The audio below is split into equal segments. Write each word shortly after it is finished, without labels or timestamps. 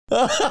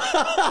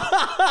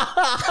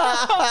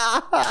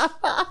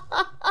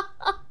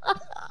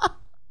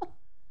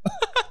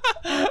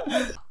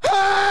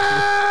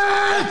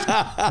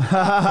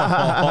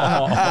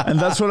And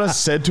that's what I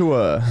said to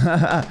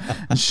her.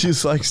 And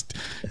she's like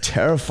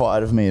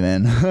terrified of me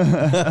then.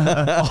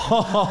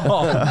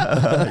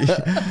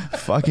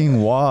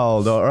 Fucking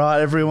wild. All right,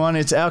 everyone,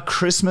 it's our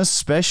Christmas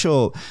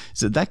special.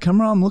 Is it that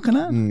camera I'm looking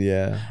at?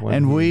 Yeah.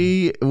 And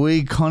we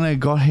kind of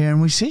got here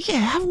and we said, yeah,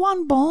 have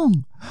one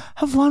bong.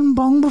 Have one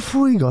bong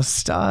before we got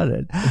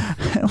started.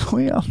 And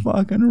we are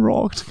fucking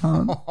rocked,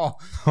 cunt.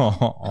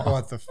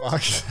 What the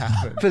fuck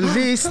happened?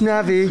 Feliz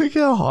Navi. Look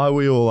how high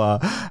we all are.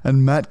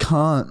 And Matt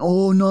can't.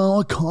 Oh,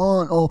 no, I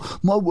can't. Oh,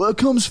 my work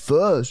comes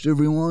first,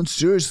 everyone.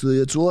 Seriously,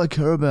 that's all I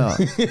care about.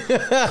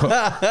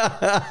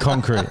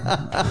 Concrete.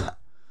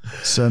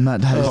 So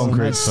Matt has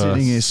Concrete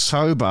sitting here first.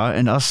 sober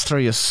and us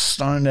three are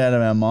stoned out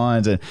of our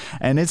minds.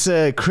 And it's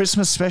a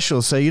Christmas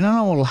special. So you don't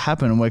know what will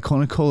happen. We're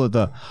going to call it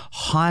the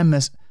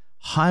Highmas.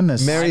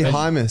 Merry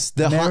Highmas.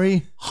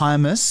 Merry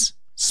Highmas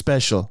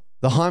special.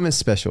 The Highmas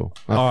special.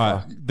 Oh, All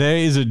right, there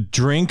is a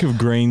drink of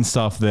green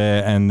stuff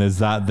there, and there's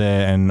that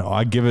there, and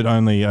I give it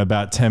only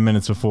about 10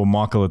 minutes before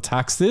Michael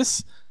attacks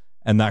this,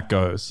 and that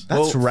goes.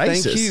 That's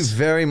racist. Thank you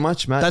very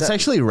much, Matt. That's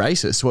actually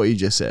racist, what you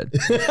just said.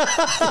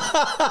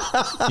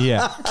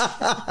 Yeah.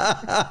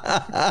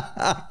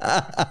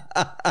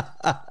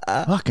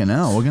 Fucking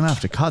hell, we're going to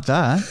have to cut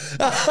that.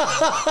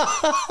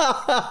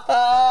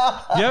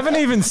 You haven't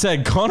even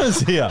said Connor's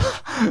here.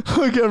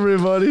 Look,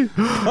 everybody.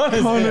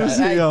 Connor's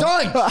Hey, here.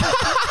 don't!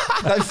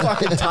 Don't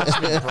fucking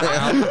touch me,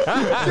 bro.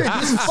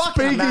 Dude, this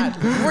fucking Matt.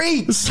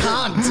 Great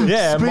cunt.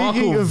 Yeah, Speaking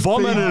Michael of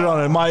vomited being-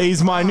 on it.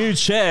 He's my new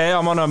chair.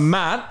 I'm on a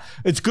mat.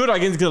 It's good. I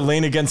get to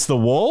lean against the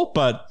wall,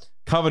 but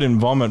covered in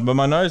vomit. But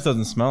my nose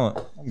doesn't smell it.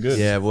 I'm good.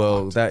 Yeah,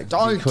 well,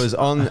 because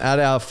at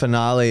our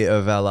finale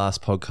of our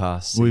last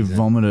podcast, We season,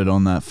 vomited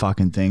on that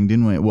fucking thing,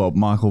 didn't we? Well,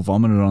 Michael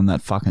vomited on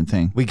that fucking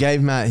thing. we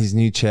gave Matt his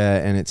new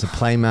chair, and it's a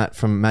play mat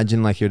from,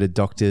 imagine like you're at a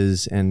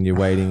doctor's and you're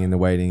waiting in the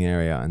waiting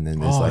area, and then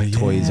there's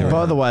toys around.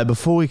 By the way,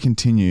 before we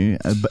continue,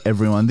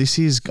 everyone, this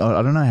is,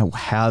 I don't know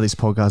how this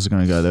podcast is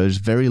going to go. There's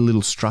very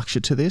little structure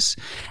to this,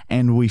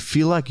 and we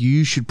feel like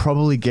you should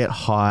probably get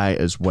high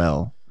as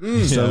well.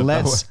 So Yeah,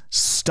 let's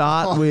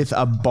start with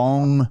a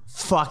bong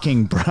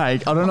fucking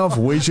break. I don't know if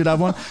we should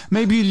have one.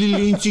 Maybe a little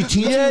incy one.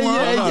 yeah.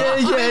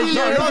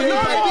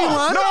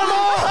 No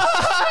more.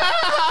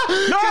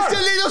 Just a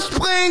little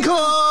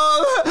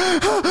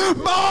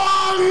sprinkle.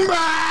 Bong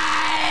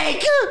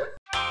break.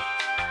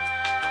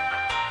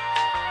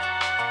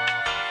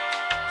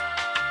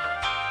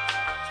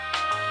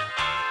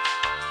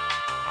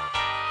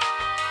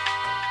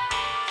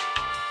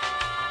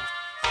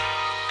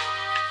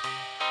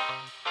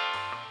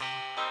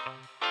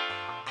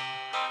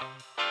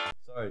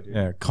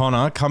 Yeah,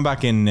 Connor, come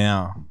back in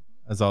now.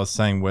 As I was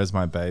saying, where's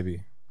my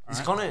baby?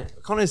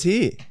 Connor's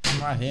here.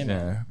 I'm right here,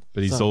 man. Yeah,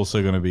 but he's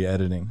also going to be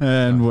editing.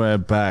 And we're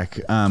back.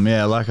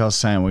 Yeah, like I was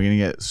saying, we're going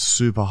to get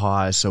super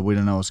high, so we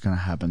don't know what's going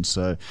to happen.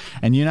 So,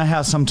 and you know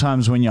how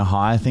sometimes when you're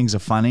high, things are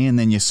funny, and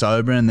then you're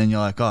sober, and then you're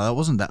like, oh, that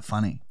wasn't that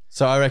funny.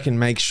 So I reckon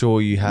make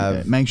sure you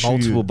have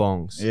multiple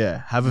bongs.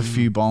 Yeah, have a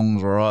few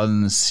bongs rather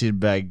than sit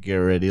back, get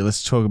ready.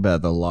 Let's talk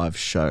about the live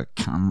show.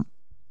 Come.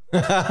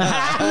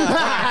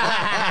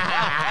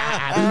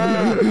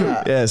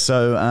 Yeah,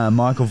 so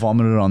Michael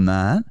vomited on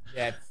that.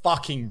 Yeah, it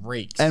fucking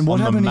reeks. And what On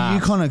the happened to you,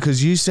 mat. Connor?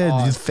 Because you said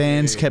Oh, the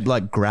fans dude. kept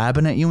like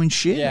grabbing at you and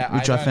shit, Yeah,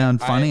 which I I don't-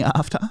 found I- funny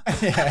after.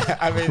 Yeah,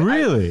 I mean,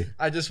 Really?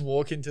 I just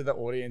walk into the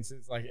audience.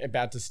 It's like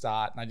about to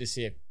start, and I just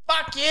hear,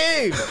 "Fuck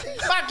you,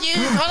 fuck you,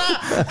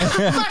 Connor,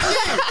 fuck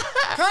you,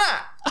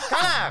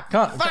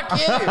 Connor, fuck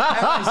you." And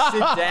I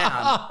sit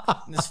down,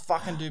 and this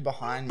fucking dude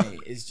behind me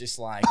is just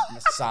like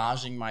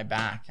massaging my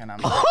back, and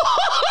I'm like,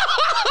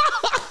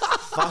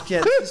 "Fuck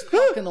yeah, this is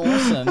fucking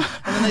awesome." And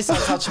then they start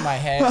touching my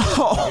head.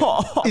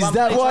 Is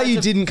that why you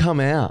didn't come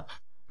out?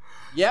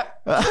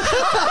 Yep.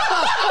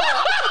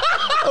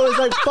 I was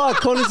like, fuck,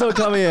 Connor's not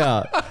coming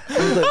out. I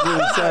was like,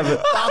 let's have it.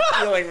 Stop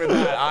dealing with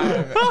that.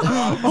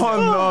 Oh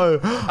no!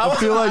 I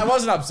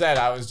wasn't upset.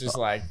 I was just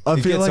like, I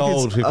It feel gets like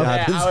old if it yeah,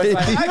 happens. I was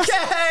like,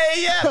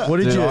 okay, yeah.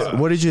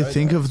 What did you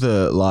think of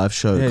the live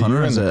show, Yeah, Connor? you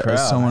were As, in the as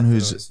crowd. someone It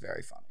who's was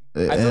very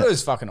funny. I thought it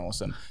was fucking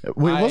awesome. it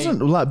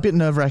wasn't like a bit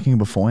nerve wracking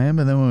beforehand,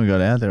 but then when we got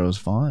out there, it was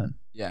fine.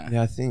 Yeah.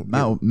 Yeah, I think.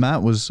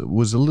 Matt was a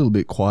little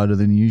bit quieter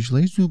than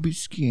usually. He's a little bit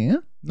scared.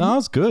 No,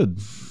 it's good.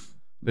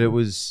 But it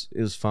was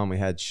fun. We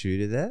had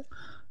Shooter there.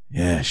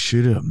 Yeah,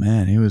 shooter,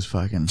 man, he was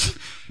fucking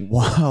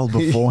wild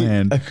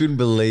beforehand. I couldn't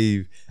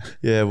believe,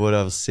 what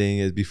I was seeing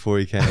is before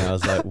he came out. I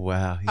was like,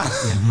 wow.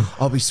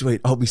 I'll be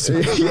sweet. I'll be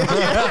sweet.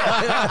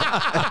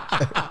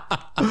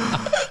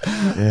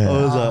 I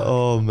was like,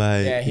 oh,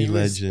 mate. Yeah, he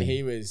was. legend.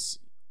 He was.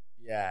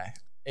 Yeah,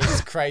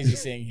 it's crazy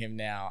seeing him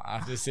now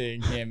after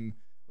seeing him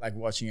like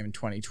watching him in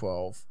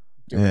 2012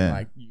 doing Yeah.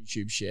 like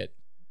YouTube shit.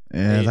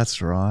 Yeah,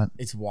 that's right.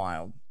 It's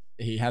wild.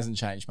 He hasn't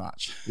changed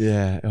much.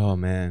 Yeah. Oh,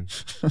 man.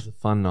 It was a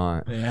fun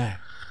night. Yeah.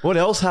 What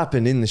else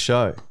happened in the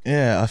show?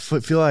 Yeah, I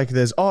feel like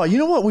there's. Oh, you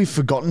know what we've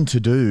forgotten to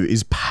do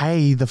is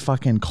pay the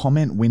fucking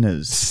comment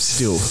winners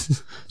still.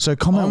 So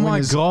comment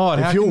winners. Oh my God,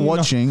 how if you're can you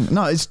watching,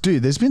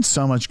 dude. There's been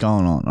so much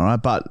going on. All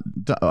right, but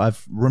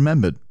I've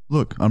remembered.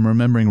 Look, I'm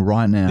remembering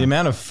right now. The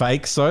amount of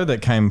fakes though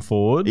that came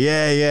forward.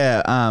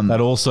 Yeah. That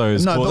also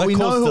is no, but we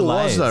know who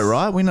delays. it was though,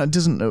 right? We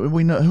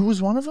know who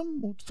was one of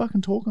them. What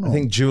fucking talking? I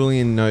think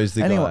Julian knows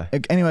the guy.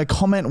 Anyway,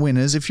 comment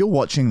winners. If you're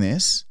watching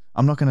this,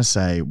 I'm not going to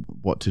say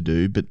what to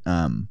do, but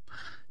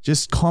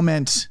just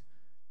comment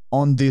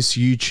on this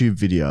YouTube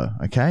video,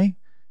 okay?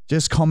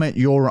 Just comment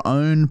your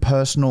own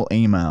personal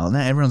email.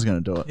 Now everyone's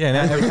going to do it. Yeah.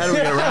 Now, How do we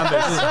get around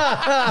this?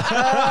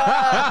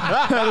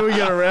 How do we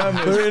get around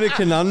this? We're in a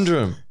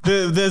conundrum.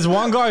 there's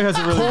one guy who has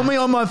a really. Call me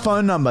on my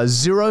phone number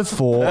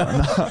 04.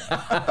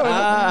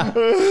 I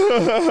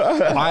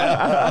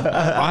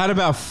had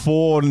about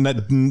 4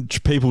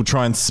 people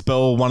try and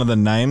spell one of the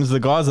names of the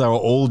guys. They were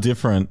all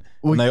different.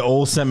 And they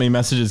all sent me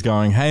messages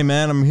going, "Hey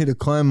man, I'm here to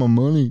claim my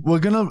money."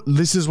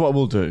 This is what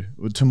we'll do.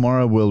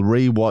 Tomorrow we'll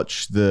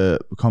re-watch the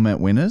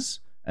comment winners.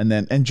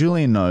 And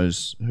Julian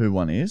knows who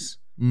one is.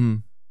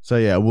 So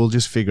yeah, we'll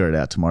just figure it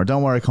out tomorrow.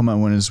 Don't worry,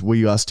 comment winners.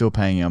 We are still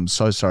paying you. I'm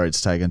so sorry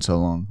it's taken so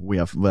long.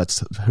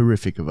 That's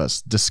horrific of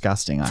us.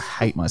 Disgusting. I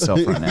hate myself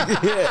right now.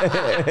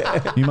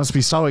 You must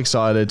be so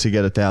excited to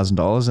get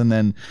 $1,000, and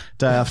then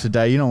day after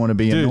day, you don't want to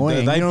be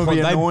annoying. They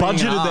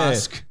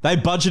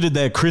budgeted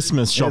their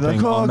Christmas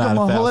shopping like, on that.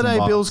 my holiday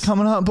bill's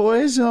coming up,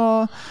 boys.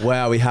 Oh.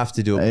 Wow, we have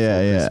to do it.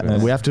 Yeah.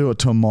 We have to do it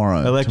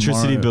tomorrow.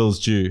 Electricity bill's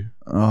due.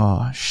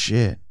 Oh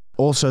shit.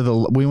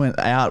 Also, we went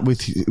out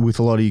with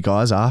a lot of you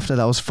guys after.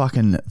 That was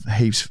fucking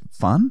heaps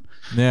fun.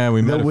 Yeah,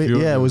 we met a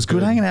few. Yeah, it was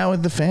good hanging out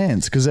with the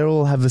fans because they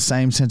all have the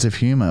same sense of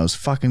humor. It was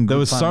fucking good. There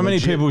was so many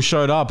people who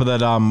showed up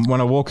that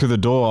when I walked through the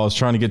door, I was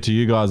trying to get to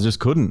you guys, just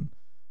couldn't.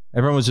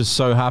 Everyone was just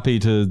so happy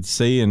to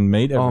see and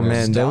meet everyone. Oh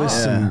man, there was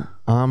some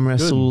arm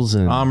wrestles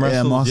and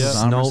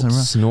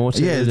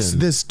snorted. Yeah,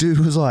 this dude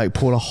was like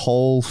poured a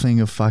whole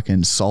thing of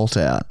fucking salt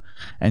out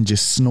and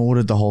just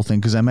snorted the whole thing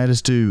because they made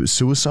us do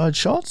suicide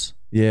shots.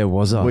 Yeah,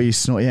 Wazza. Where you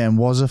snort, and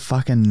Wazza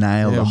fucking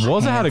nailed it.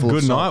 Wazza had a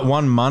good night,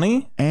 won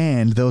money.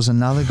 And there was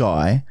another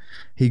guy,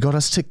 he got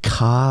us to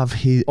carve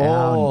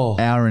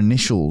our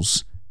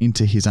initials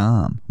into his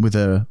arm with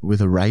a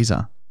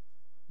razor.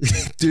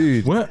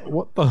 Dude.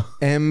 What the?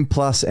 M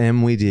plus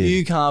M we did.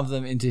 You carved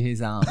them into his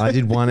arm. I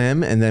did one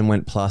M and then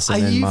went plus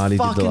and then Marty did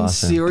the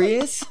last Are you fucking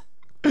serious?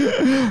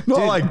 Not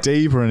like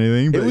deep or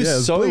anything, but it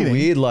was so bleeding.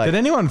 weird. Like, did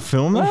anyone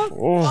film that?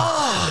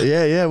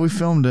 Yeah, we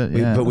filmed it.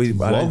 Yeah.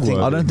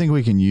 I don't think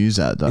we can use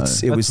that though.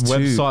 It was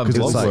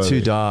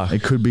too dark.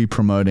 It could be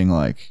promoting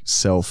like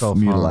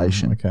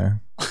self-mutilation. Okay.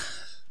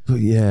 But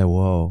yeah,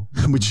 whoa.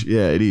 Which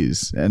it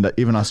is, and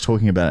even us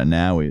talking about it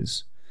now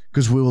is.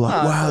 Because we were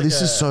like, wow,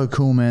 this is so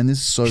cool, man. This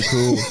is so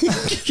cool.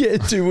 Yeah,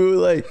 dude, we were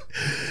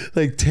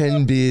like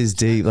 10 beers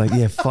deep. Like,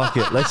 yeah, fuck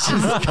it. Let's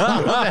just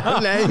come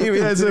out name.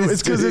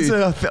 It's because it's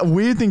a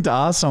weird thing to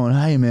ask someone,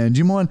 hey, man, do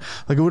you mind?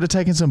 Like, it would have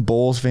taken some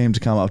balls for him to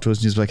come up to us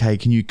and just be like, hey,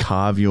 can you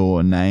carve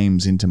your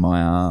names into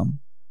my arm?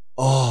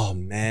 Oh,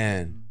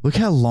 man. Look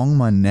how long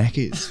my neck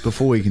is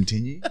before we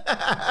continue.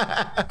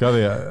 Go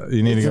there.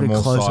 You need to get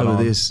more close side over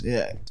on. this.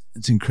 Yeah.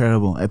 It's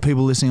incredible.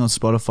 People listening on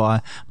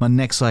Spotify, my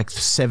neck's like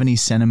 70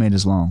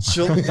 centimeters long.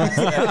 Surely that's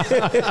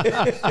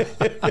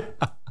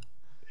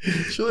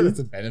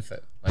a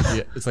benefit.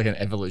 Like it's like an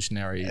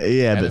evolutionary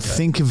benefit. But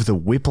think of the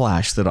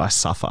whiplash that I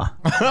suffer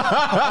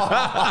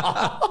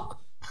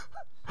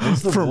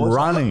from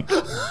running.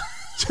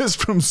 Just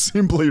from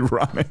simply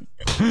running.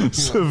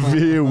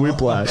 Severe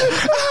whiplash.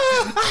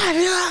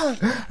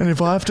 And if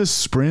I have to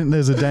sprint,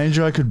 there's a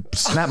danger I could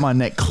snap my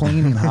neck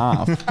clean in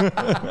half.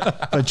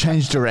 If I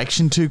change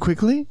direction too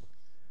quickly.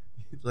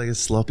 Like a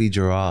sloppy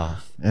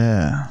giraffe.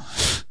 Yeah.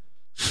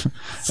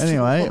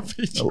 Anyway,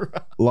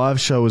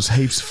 live show was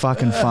heaps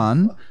fucking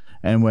fun.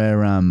 And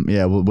we're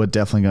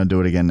definitely going to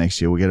do it again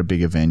next year. We'll get a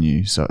bigger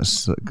venue. So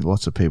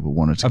lots of people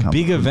wanted to come. A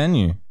bigger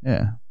venue?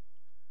 Yeah.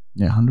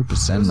 Yeah,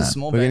 100%.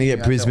 We're going to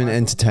get Brisbane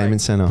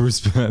Entertainment Centre.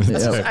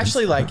 It's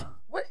actually like,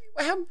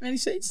 how many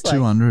seats? Like,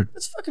 200.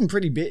 That's fucking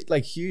pretty big,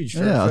 like huge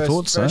for I a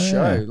thought so, first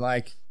show. yeah.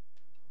 Like,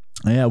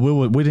 yeah,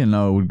 we didn't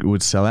know it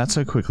would sell out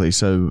so quickly.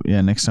 So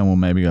yeah, next time we'll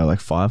maybe go like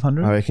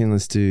 500. I reckon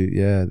let's do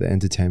the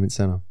Entertainment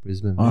Centre,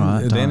 Brisbane. All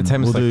right, the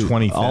entertainment's like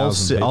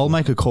 20,000. I'll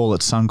make a call at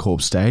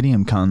Suncorp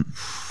Stadium, cunt.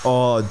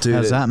 Oh, dude.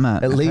 How's that,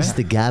 Matt? At least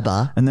the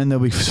Gabba. And then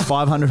there'll be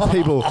 500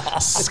 people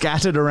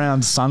scattered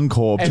around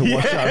Suncorp to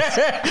watch us.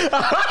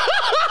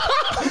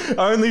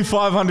 Only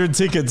 500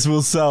 tickets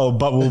will sell,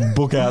 but we'll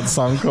book out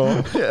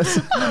Suncorp. Yes.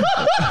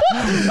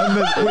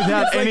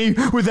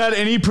 without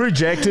any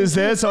projectors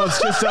there, so it's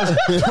just us,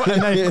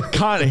 and they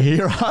can't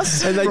hear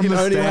us, and they can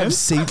only have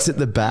seats at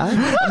the back,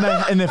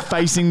 and they're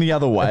facing the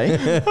other way.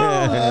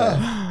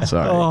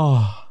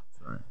 Sorry.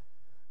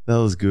 That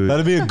was good.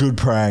 That'd be a good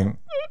prank.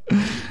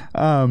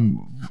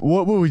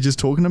 What were we just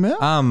talking about?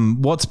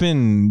 What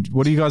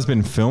have you guys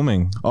been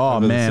filming? Oh,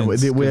 man, we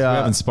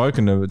haven't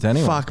spoken to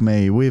anyone. Fuck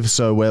me.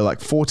 We're like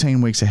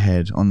 14 weeks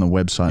ahead on the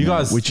website You now,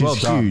 guys, which well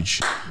is done.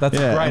 huge. That's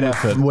a great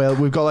effort. Well,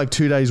 we've got like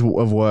 2 days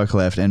of work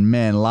left. And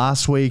man,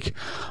 last week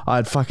I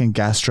had fucking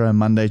gastro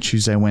Monday,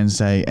 Tuesday,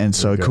 Wednesday. And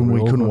so we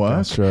couldn't work.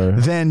 Gastro.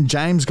 Then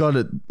James got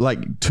it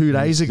like 2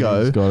 days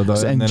ago. got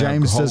it, And then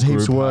James our does whole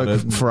heaps of group had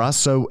work it. for us.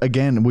 So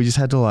again, we just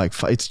had to like,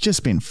 it's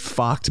just been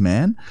fucked,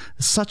 man.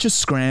 Such a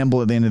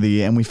scramble at the end of the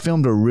year. And we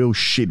filmed a real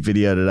shit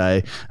video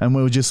today. And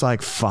we were just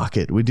like, fuck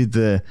it. We did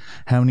the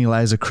how many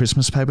layers of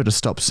Christmas paper to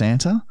stop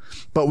Santa?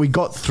 But we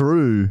got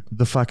through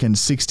the fucking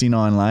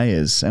 69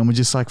 layers. And we're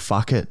just like,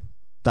 fuck it.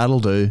 That'll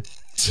do.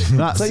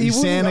 No, So you wouldn't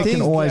Santa can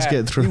think always that-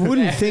 get through. You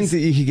wouldn't think that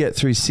you could get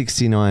through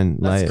 69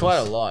 layers. That's quite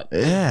a lot.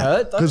 Yeah.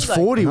 Hurt? Because That's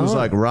 40 was no.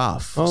 like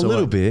rough. Oh, a So,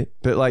 little like, bit,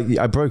 but like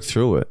I broke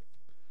through it.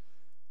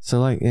 So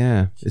like,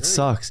 yeah, it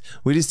sucks.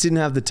 We just didn't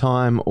have the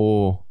time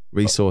or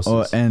resources.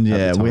 Oh, and at the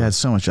yeah, we time. had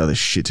so much other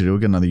shit to do. We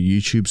got another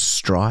YouTube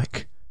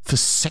strike for For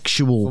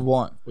sexual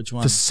what? Which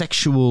one? for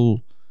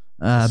sexual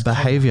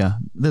behavior.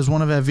 There's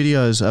one of our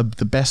videos,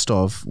 the best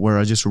of, where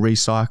I just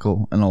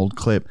recycle an old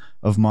clip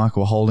of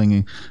Michael holding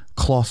a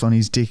cloth on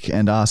his dick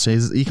and ass. So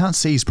you can't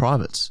see his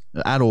privates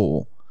at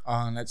all.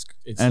 Oh, and that's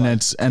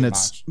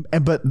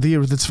But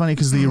that's funny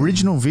because the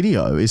original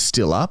video is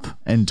still up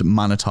and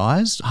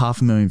monetized,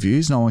 500,000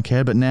 views. No one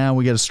cared, but now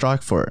we get a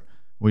strike for it.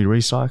 We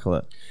recycle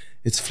it.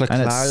 It's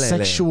And it's flexible.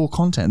 sexual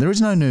content. There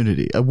is no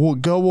nudity. A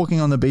girl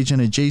walking on the beach in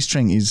a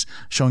G-string is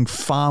showing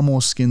far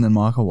more skin than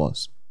Michael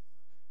was.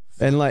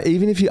 And like,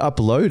 even if you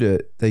upload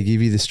it, they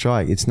give you the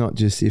strike. It's not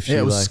just if Yeah,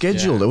 you it was like,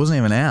 scheduled. It wasn't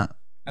even out.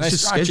 and It's they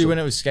just striked you scheduled. when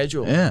it was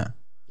scheduled. Yeah,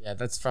 Yeah,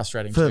 that's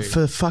frustrating for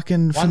too.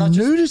 fucking Why for not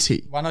just-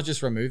 nudity. Why not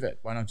just remove it?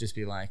 Why not just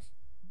be like,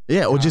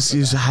 Yeah, or just after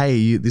use, that.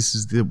 hey, this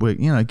is the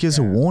give us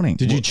a warning.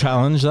 Did you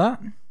challenge that?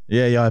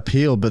 Yeah, I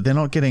appealed, but they're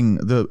not getting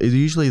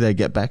usually they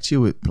get back to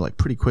you with, like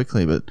pretty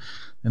quickly, but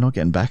they're not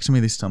getting back to me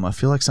this time. I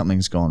feel like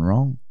something's gone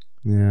wrong.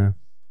 yeah.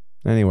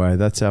 Anyway,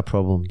 that's our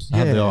problems. I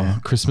had the Yeah.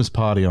 Christmas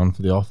party on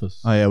for the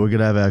office. Oh yeah, we're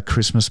gonna have our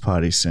Christmas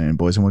party soon,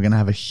 boys, and we're gonna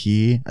have it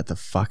here at the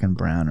fucking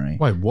Brownery.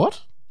 Wait, what?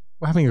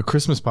 We're having a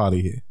Christmas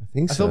party here. I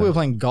think I so. thought we were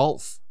playing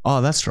golf. Oh,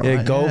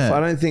 I'm golf, I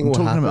don't think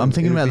will happen. I'm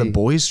thinking It'll about be- the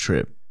boys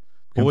trip.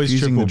 Boys Confusing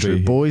trip the will be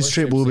here. Boys Boys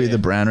trip will trip's be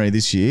at the here. Brownery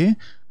this year,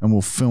 and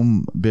we'll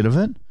film a bit of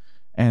it.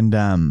 And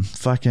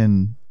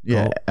fucking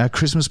yeah, Cool. our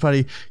Christmas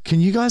party. Can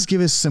you guys give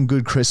us some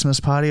good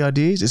Christmas party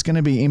ideas? It's going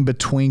to be in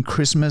between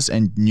Christmas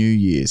and New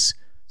Year's,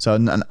 so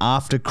an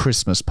after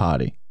Christmas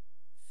party.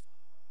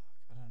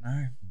 I don't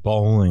know.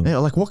 Bowling. Yeah,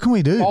 like what can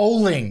we do?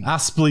 Bowling.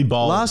 Aspley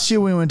Bowl. Last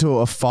year we went to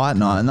a fight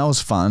night, and that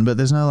was fun. But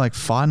there's no like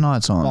fight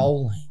nights on.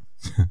 Bowling.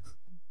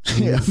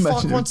 Yeah, Fuck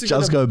imagine wants to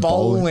just go go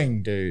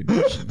bowling, dude.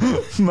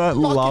 Matt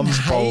loves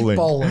Fucking hate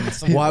bowling. It's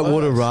the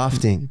Whitewater worst.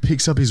 rafting.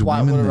 Picks up his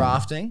women. Whitewater there.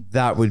 rafting,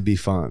 That would be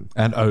fun.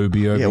 and Obi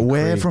Yeah,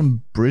 we're Creek.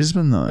 from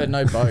Brisbane though. but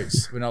no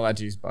boats. We're not allowed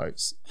to use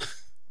boats.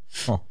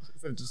 Oh.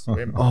 So just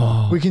swim.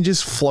 Oh, We can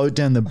just float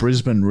down the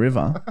Brisbane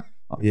River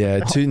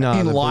yeah. in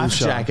the life bull sharks.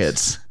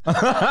 jackets.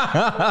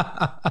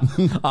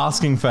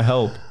 Asking for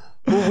help.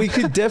 Well, we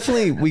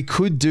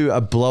could do a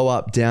blow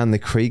up down the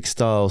creek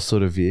style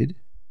sort of vid.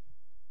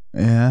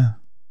 Yeah.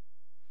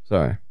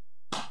 Sorry.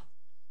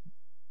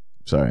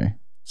 Sorry.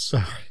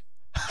 Sorry.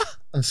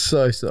 I'm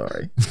so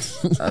sorry.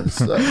 I'm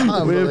so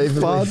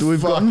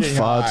We've gotten fucking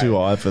far high. too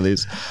high for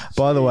this.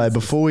 By the way,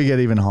 before we get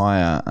even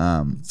higher,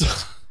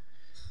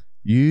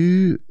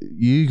 you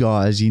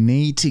guys, you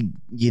need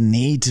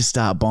to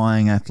start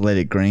buying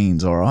Athletic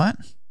Greens. All right.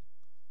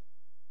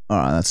 All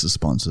right, that's the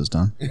sponsors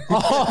done. Is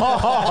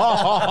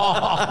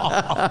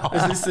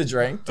this the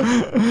drink?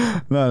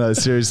 No,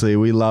 seriously,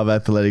 we love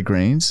Athletic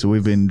Greens.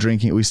 We've been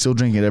drinking. We still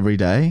drink it every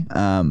day.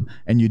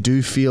 And you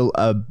do feel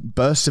a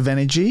burst of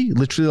energy,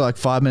 literally like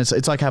 5 minutes.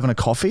 It's like having a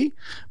coffee,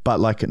 but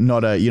like you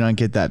don't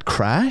get that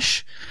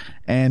crash.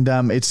 And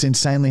it's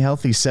insanely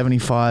healthy.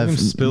 75 You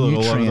can spill it all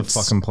over the nutrients.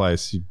 fucking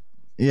place.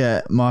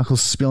 Yeah,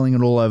 Michael's spilling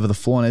it all over the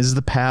floor. And this is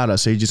the powder.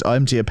 So you just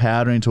empty a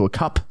powder into a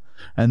cup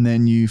and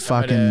then you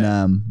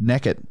fucking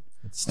neck it.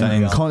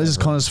 And this is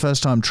Connor's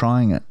first time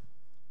trying it.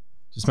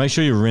 Just make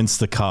sure you rinse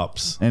the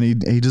cups. And he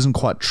doesn't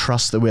quite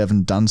trust that we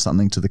haven't done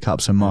something to the cup.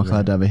 So Michael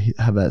had to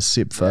have a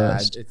sip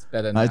first. It's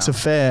better now. It's a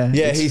fair.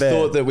 Yeah, it's he fair.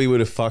 thought that we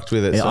would have fucked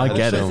with it. Yeah, I I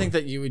get also it. think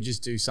that you would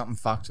just do something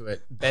fucked to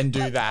it, then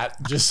do that,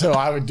 just so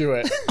I would do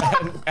it,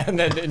 and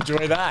then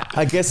enjoy that.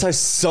 I guess I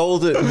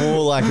sold it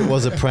more like it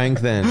was a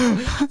prank then.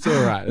 It's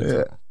all right. It's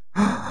all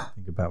right.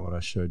 Think about what I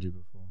showed you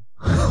before.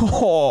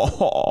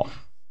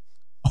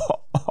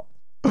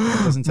 It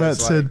doesn't Matt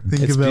taste said, like,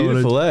 think It's about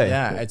beautiful, what eh?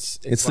 yeah, it's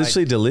It's like,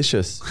 literally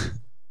delicious.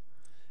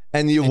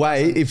 And you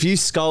wait, if you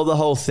skull the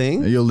whole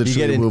thing, You literally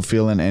get an will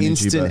feel an energy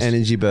instant burst.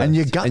 energy burst. And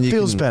your gut And you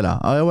feels can- better.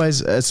 I always,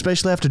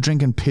 especially after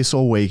drinking piss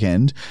all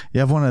weekend, you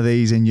have one of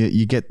these and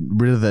you get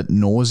rid of that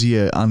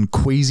nausea,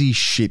 queasy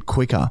shit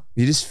quicker.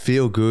 You just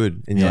feel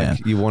good and Yeah.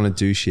 you want to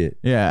do shit.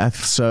 Yeah,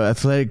 so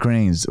Athletic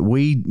Greens,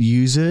 we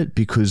use it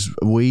because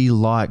we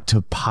like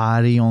to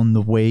party on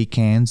the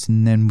weekends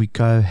and then we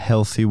go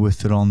healthy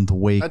with it on the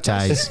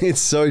weekdays.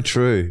 It's so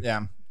true.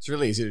 Yeah. It's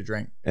really easy to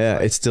drink. Yeah,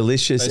 it's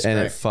delicious Tastes and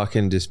great. it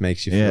fucking just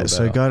makes you feel Yeah, better.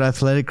 so go to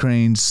Athletic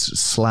Greens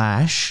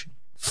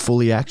 /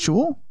 fully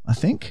actual, I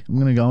think. I'm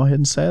going to go ahead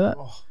and say that.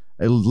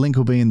 A link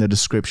will be in the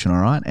description,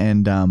 all right?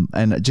 And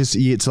just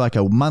it's like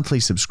a monthly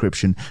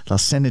subscription. They'll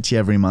send it to you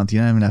every month. You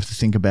don't even have to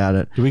think about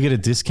it. Do we get a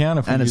discount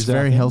if we And it's use that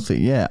very thing? healthy.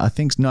 Yeah, I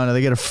think no, they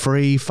get a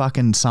free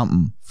fucking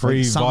something.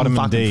 Free Something vitamin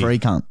fucking D. free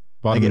cunt.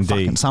 Vitamin they get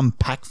D. fucking some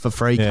pack for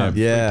free Yeah, cunt.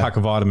 Yeah. free pack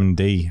of vitamin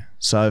D.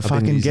 So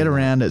fucking using get that.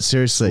 around it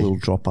seriously. Little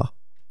dropper.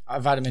 A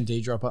vitamin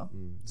D dropper.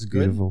 It's good.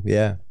 Beautiful.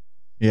 Yeah,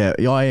 Yeah,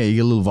 you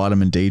get a little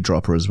vitamin D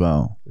dropper as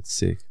well. it's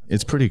sick.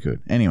 It's pretty good.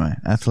 Anyway,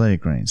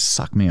 Athletic Greens,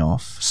 suck me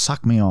off.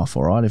 Suck me off,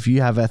 all right? If you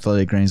have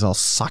Athletic Greens, I'll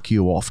suck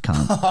you off,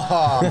 cunt.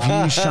 If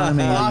you show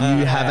me that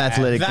you have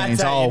Athletic That's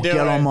Greens, how you I'll do get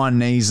it. on my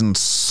knees and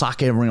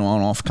suck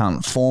everyone off,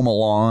 cunt. Form a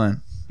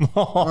line.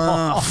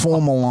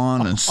 Form a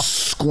line and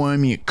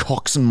squirm your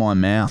cocks in my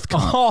mouth,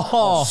 cunt.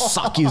 I'll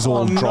suck yous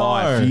all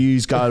dry no. if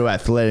yous go to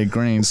Athletic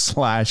Greens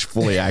 /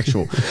 fully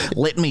actual.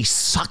 Let me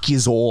suck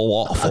yous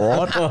all off,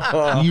 all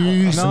right?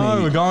 Use No,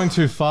 me. we're going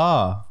too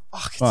far.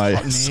 Oh,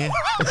 yes.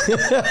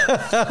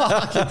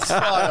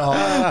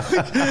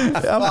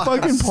 Our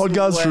fucking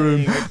podcast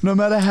room, no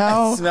matter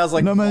how It smells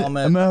like no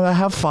vomit. matter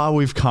how far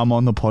we've come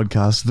on the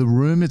podcast, the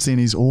room it's in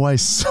is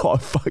always so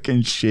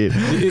fucking shit.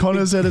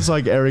 Connor said it's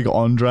like Eric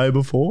Andre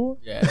before.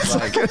 Yeah, it's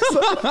like,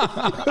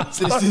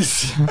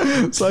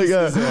 It's like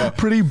a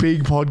pretty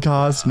big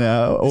podcast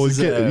now, or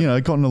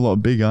gotten a lot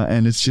bigger,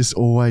 and it's just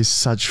always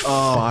such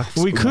fucked.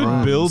 We could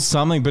rooms. build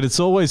something, but it's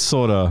always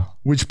sort of.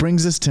 Which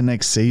brings us to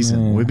next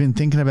season. We've been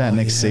thinking about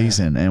next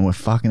season and we're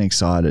fucking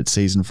excited.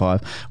 Season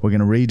 5. We're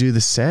going to redo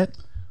the set.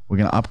 We're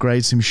going to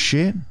upgrade some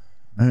shit.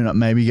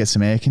 Maybe get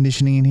some air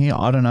conditioning in here.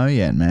 I don't know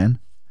yet, man.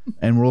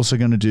 And we're also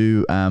going to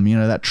do,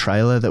 that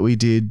trailer that we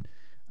did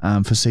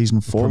for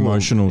season 4.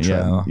 Promotional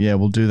trailer. Yeah,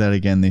 we'll do that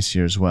again this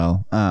year as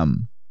well.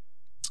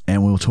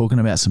 And we were talking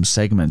about some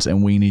segments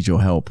and we need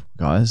your help,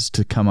 guys,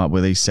 to come up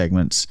with these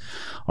segments.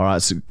 All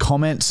right, so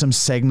comment some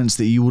segments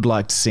that you would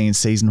like to see in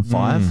season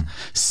 5.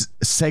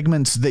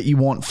 Segments that you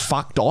want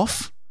fucked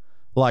off.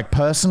 Like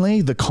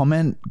personally, the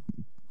comment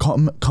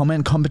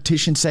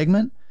competition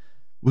segment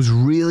was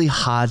really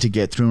hard to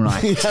get through and I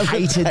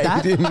hated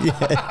that.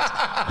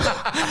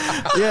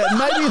 Yeah,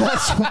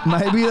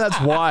 maybe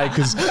that's why,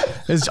 because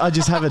I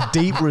just have a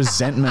deep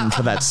resentment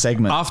for that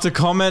segment. After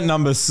comment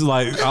numbers,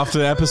 like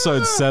after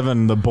episode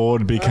 7, the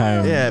board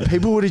became. Yeah,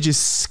 people would have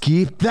just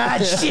skipped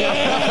that shit.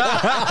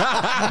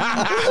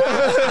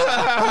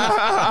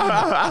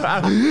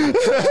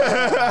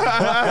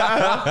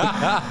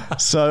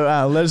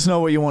 So let us know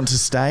what you want to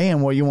stay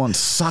and what you want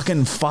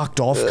sucking fucked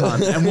off,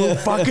 cunt. And we'll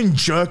fucking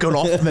jerk it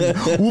off. Then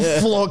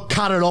we'll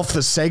cut it off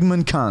the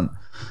segment, cunt.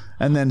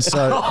 And then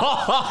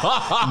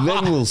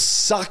Then we'll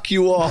suck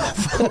you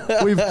off.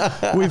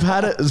 we've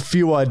had a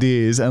few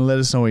ideas, and let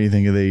us know what you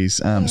think of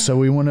these. So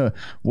we want to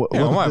Wait,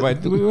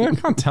 we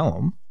can't tell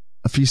them.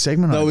 a few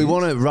segment. No, we ideas.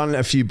 want to run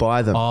a few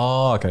by them.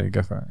 Oh, okay,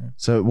 go for it.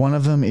 So one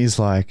of them is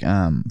like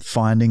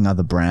finding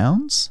other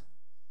Browns.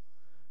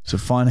 So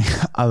finding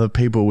other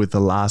people with the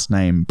last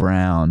name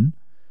Brown.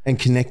 And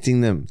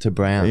connecting them to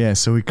Brown. Yeah,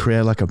 so we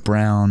create like a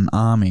Brown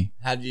army.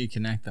 how do you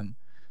connect them?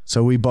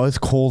 So we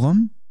both call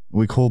them.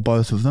 We call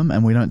both of them,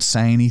 and we don't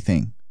say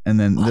anything. And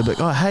then they're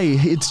like, "Oh, hey,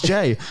 it's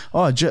Jay.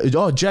 Oh,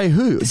 Jay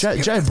who?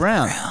 Jay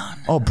Brown.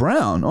 Oh,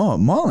 Brown. Oh,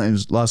 my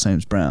last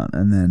name's Brown."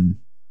 And then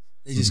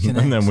They just connect.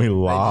 And then we They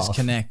laugh. just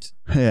connect.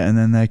 yeah, and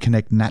then they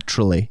connect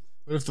naturally.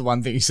 What if the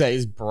one thing you say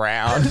is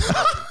brown?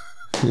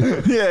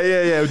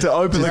 Yeah. To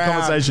open the Brown.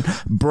 conversation,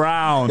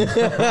 Brown.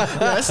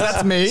 Yes,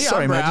 that's me.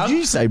 Sorry, I'm man. brown. Did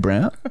you say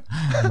Brown?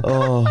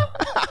 Well,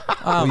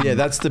 yeah,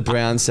 that's the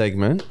Brown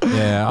segment.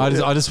 Yeah,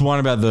 I just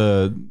wonder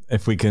about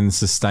if we can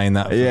sustain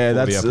that. For Yeah,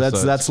 40 that's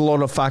episodes. a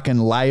lot of fucking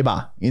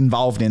labor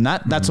involved in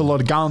that. That's a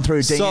lot of going through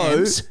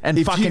DMs So, and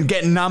if fucking you-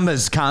 getting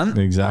numbers, cunt.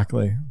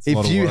 Exactly. It's a lot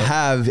If of you work.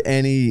 have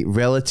any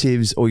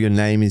relatives or your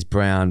name is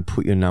Brown,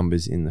 put your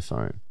numbers in the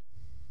phone.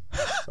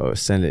 Or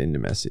send it in the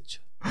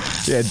message.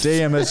 Yeah,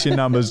 DM us your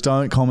numbers.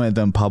 Don't comment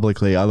them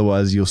publicly,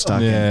 otherwise you'll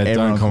start Yeah, getting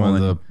don't everyone comment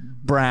calling the-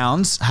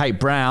 Browns. Hey,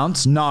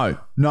 Browns. No.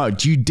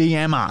 You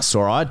DM us,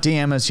 all right?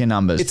 DM us your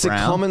numbers. It's Brown.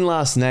 a common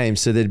last name,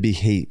 so there'd be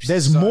heaps.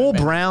 There's more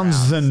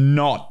Browns than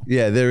not.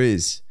 Yeah, there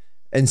is.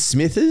 And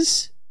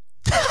Smithers?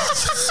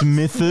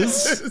 Smithers.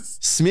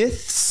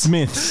 Smiths?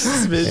 Smiths.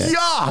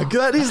 Yeah,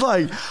 that is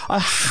like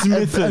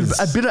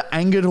a bit of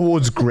anger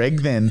towards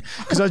Greg then,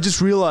 because I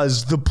just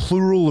realized the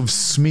plural of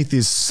Smith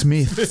is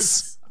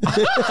Smiths.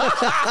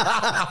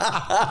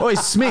 Oi,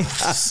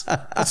 Smiths.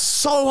 It's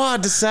so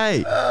hard to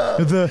say.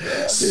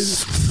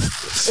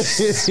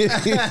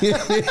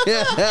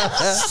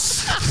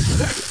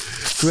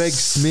 Greg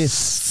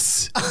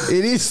Smiths.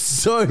 It is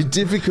so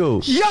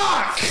difficult.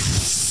 Yuck!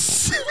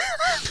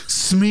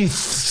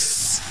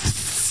 Smiths.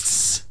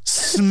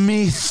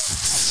 Smith.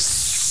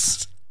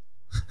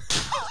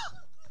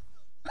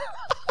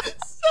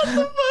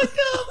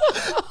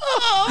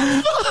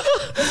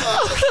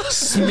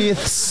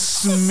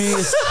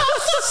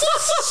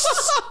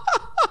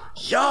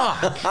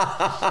 Yuck.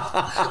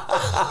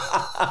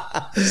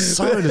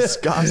 So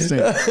disgusting.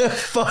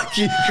 Fuck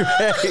you,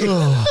 Greg.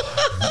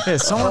 Yeah,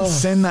 someone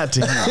send that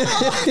to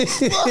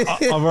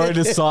him. I've already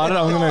decided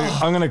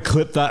I'm gonna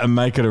clip that and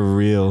make it a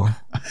reel.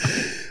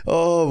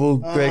 Oh,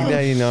 well, Greg, now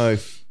you know.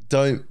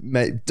 Don't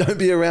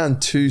be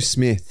around two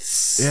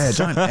Smiths. Yeah,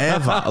 don't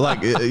ever.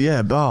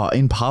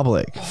 In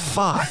public.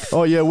 Fuck.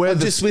 Oh, yeah, we're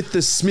Just with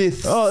the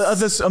Smiths.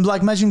 I'm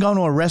like, imagine going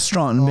to a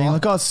restaurant and being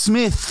like, oh,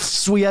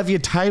 Smiths, we have your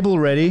table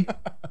ready.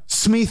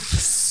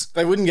 Smiths.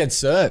 They wouldn't get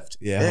served.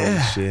 Yeah, holy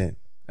shit.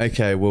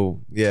 Okay,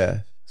 well,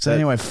 yeah. So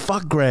anyway,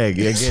 fuck Greg,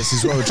 I guess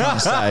is what we're trying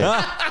to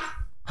say.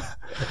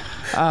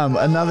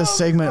 Another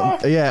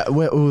segment,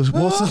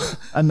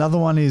 another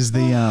one is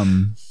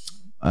the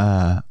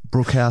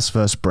Brookhouse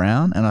versus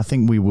Brown, and I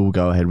think we will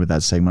go ahead with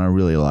that segment. I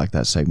really like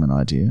that segment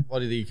idea.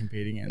 What are you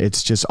competing in?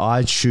 It's just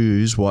I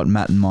choose what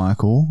Matt and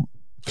Michael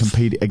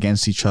compete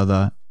against each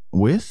other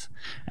with,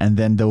 and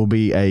then there will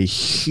be a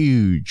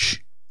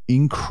huge,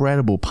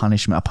 incredible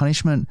punishment, a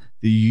punishment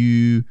that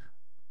you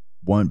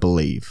won't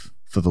believe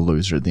for the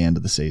loser at the end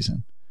of the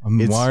season. I'm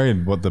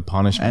worried what the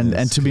punishment is.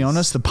 And to be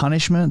honest, the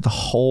punishment, the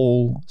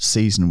whole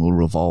season will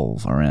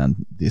revolve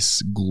around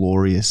this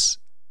glorious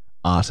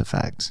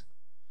artifact.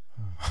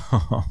 You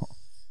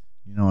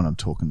know what I'm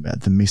talking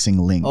about. The missing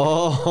link that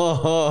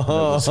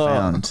was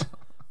found.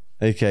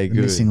 Okay, The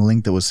good. missing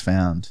link that was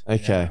found.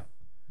 Okay.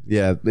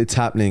 Yeah, it's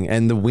happening.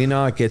 And the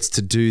winner gets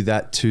to do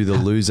that to the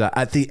loser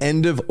at the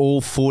end of all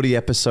 40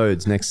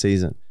 episodes next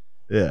season.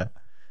 Yeah.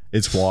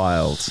 It's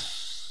wild.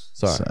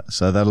 Sorry.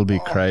 So that'll be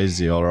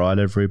crazy. All right,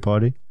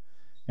 everybody.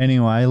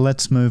 Anyway,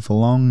 let's move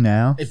along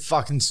now. It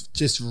fucking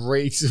just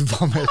reeks of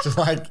vomit.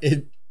 Like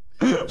it.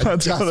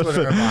 That's got it what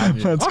it reminds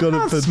me. for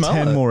can't 10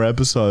 smell more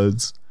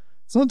episodes.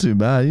 It's not too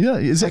bad. Yeah,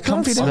 is it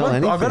comfy smell now?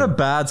 anything. I've got a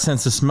bad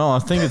sense of smell. I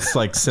think it's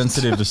like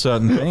sensitive to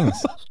certain things.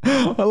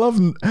 I love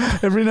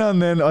every now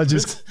and then I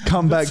just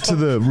come back to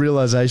the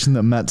realization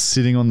that Matt's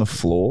sitting on the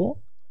floor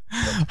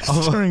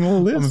during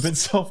all this. I'm a bit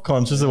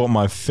self-conscious of what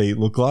my feet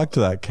look like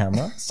to that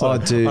camera. So Oh,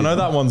 dude. I know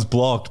that one's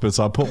blocked, but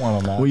so I put one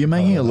on that. Well, you're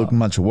making it look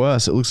much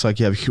worse. It looks like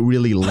you have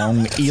really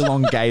long,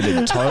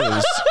 elongated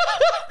toes.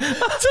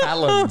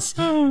 Talons.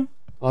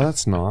 Oh,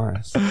 that's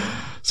nice.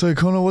 So,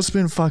 Connor, what's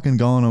been fucking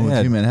going on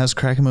with you, man? How's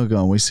Crackermill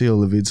going? We see all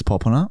the vids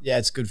popping up. Yeah,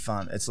 it's good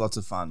fun. It's lots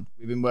of fun.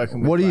 We've been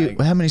working with What are you?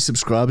 How many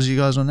subscribers are you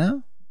guys on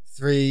now?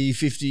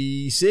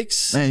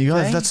 356. Man, you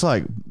guys, that's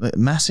like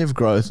massive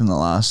growth in the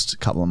last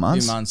couple of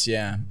months. 2 months,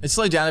 yeah. It's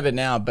slowed down a bit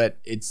now, but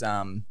it's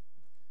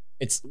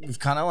we've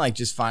kind of like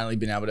just finally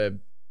been able to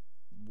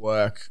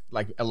work,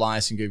 like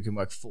Elias and Goob can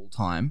work full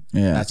time.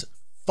 Yeah. That's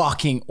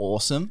fucking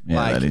awesome. Yeah,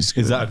 like, that is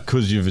good. Is that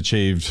because you've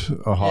achieved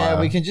a higher? yeah,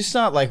 we can just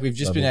start like we've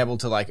just been able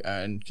to like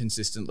earn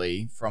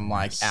consistently from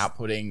like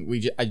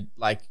outputting. I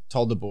like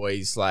told the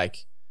boys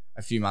like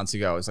a few months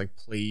ago, I was like,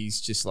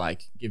 please just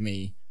like give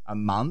me a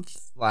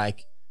month,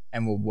 like,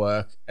 and we'll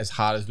work as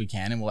hard as we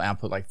can, and we'll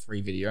output like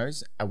 3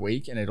 videos a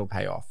week, and it'll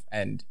pay off.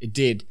 And it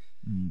did.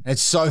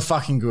 It's so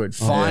fucking good.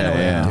 Finally,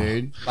 yeah.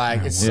 dude.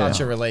 Like it's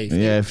such a relief.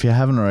 Yeah, if you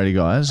haven't already,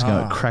 guys,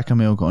 go Cracker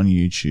Milk on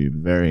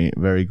YouTube. Very,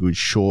 very good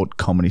short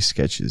comedy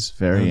sketches.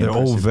 Very They're all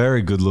impressive.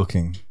 very good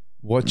looking.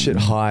 Watch it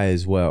high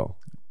as well.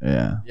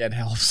 Yeah. Yeah, it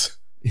helps.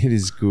 It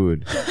is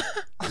good.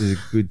 It is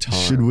a good time.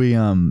 Should we,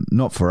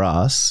 not for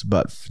us,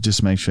 but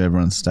just make sure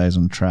everyone stays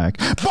on track.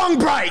 Bong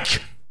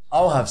break!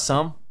 I'll have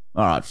some.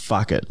 All right,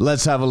 fuck it.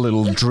 Let's have a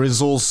little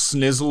drizzle,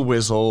 snizzle,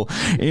 whistle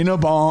in a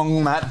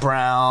bong, Matt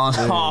Brown.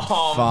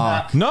 Oh,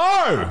 fuck.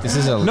 No, This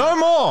is a no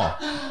more.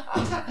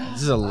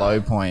 This is a low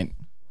point.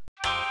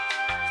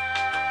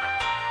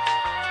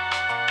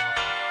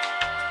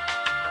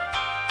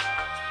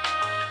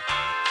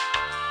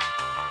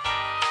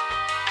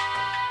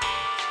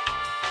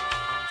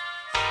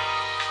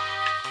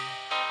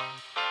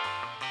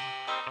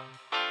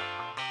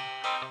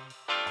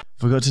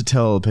 Forgot to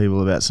tell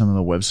people about some of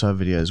the website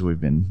videos we've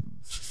been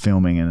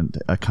filming and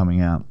are coming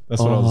out. That's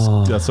what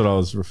I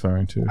was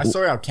referring to. I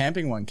saw our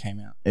camping one came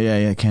out.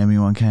 Yeah, Cammy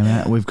one came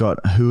out. We've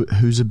got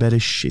Who's a Better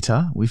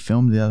Shitter. We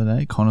filmed the other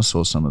day. Connor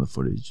saw some of the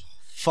footage.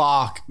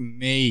 Fuck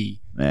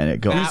me. Man,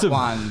 it got That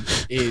one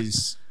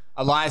is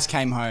Elias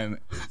came home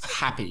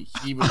happy.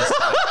 He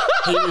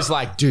was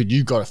like, dude,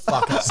 you gotta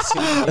fucking see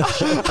this.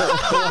 He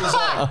was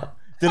like,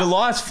 Did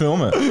Elias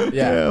film it?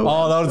 yeah.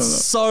 Oh, that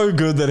was so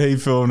good that he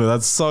filmed it.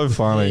 That's so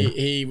funny.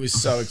 He was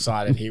so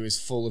excited. He was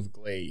full of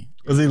glee.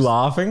 Was he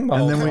laughing? the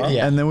whole time?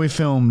 Yeah. And then we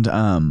filmed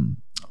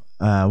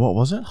what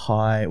was it?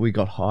 High. We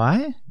got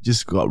high.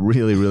 Just got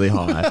really, really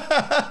high,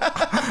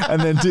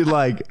 and then did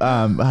like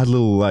had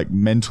little like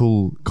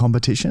mental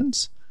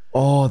competitions.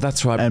 Oh,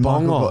 that's right. And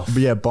Bong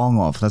Michael off. bong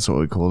off. That's what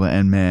we call it.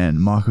 And man,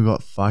 Michael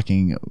got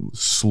fucking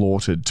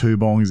slaughtered 2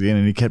 bongs in,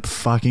 and he kept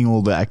fucking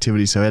all the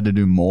activities, so he had to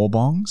do more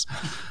bongs.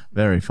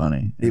 Very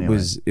funny. It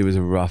was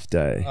a rough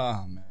day.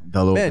 Oh man.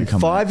 They'll all Man,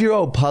 become-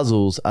 5-year-old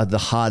puzzles are the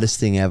hardest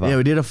thing ever. Yeah,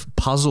 we did a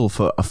puzzle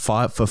for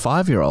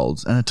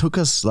 5-year-olds, and it took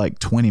us like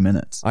 20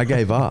 minutes. I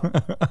gave up.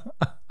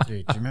 Dude, do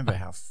you remember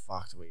how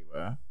fucked we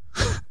were?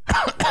 We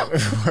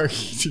were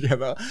working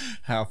together.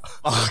 How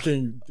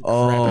fucking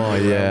Oh,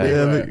 decrepit we were. yeah. We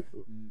Yeah, were- but-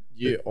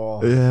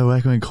 oh. Yeah,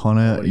 back when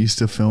Connor Bloody used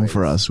to film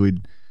for us,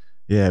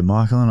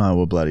 Michael and I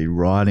were bloody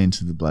right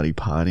into the bloody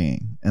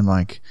partying, and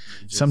like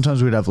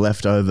sometimes we'd have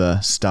leftover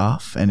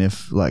stuff, and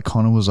if like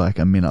Connor was like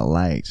a minute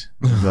late,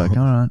 we'd be like,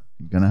 all right,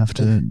 you're gonna have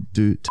to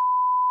do.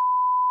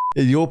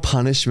 Your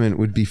punishment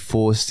would be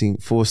forced to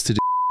do.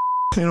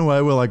 In a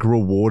way, we're like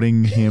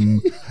rewarding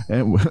him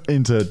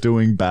into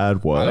doing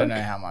bad work. I don't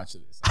know how much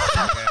of this.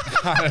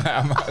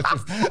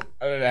 I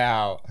don't know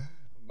how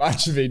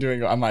much of me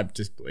doing. I might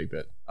just bleep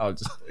it. I'll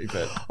just bleep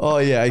it. Oh,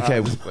 yeah. Okay.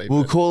 I'll just bleep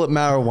We'll it. call it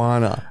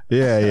marijuana.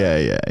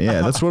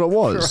 Yeah. That's what it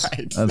was.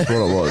 Right. That's what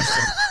it was.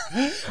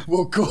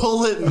 We'll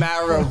call it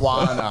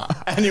marijuana.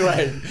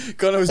 Anyway,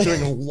 Connor was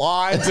doing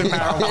lines of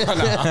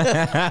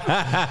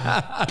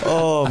marijuana.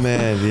 Oh,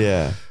 man.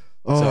 Yeah.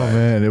 Oh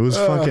man, it was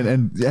fucking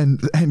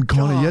and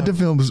Connor, you had to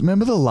film.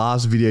 Remember the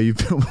last video you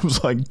filmed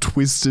was like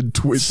Twisted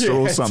Twister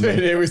or something,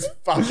 Dude, it was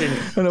fucking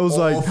and it was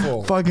awful.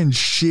 like fucking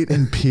shit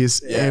and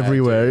piss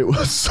everywhere. It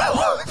was so.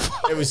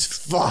 It was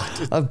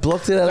fucked. I've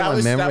blocked it out of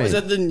my That memory. was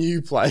at the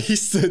new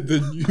place,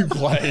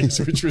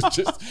 which was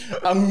just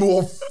a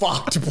more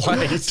fucked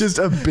place. Just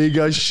a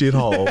bigger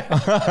shithole.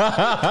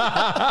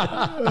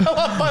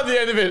 By the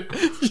end of it,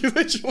 you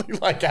literally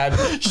like had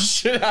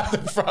shit out the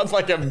front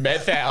like a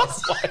meth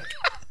house. Like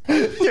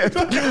Yeah,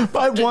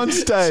 at one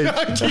stage.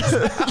 washing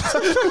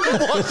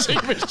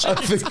machine. I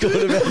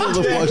forgot about all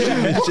the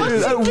washing machines.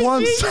 Dude, at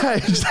one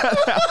stage, that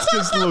house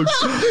just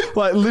looks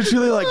like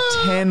literally like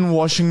 10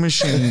 washing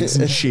machines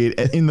and shit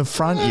in the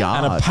front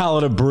yard. And a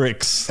pallet of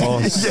bricks.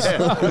 and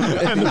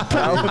a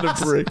pallet of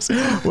bricks.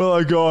 We're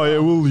like, oh yeah,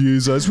 we'll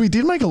use those. We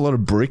did make a lot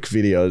of brick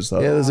videos though.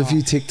 Yeah, there's a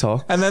few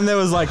TikTok. And then there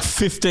was like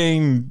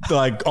 15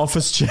 like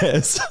office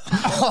chairs.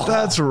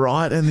 That's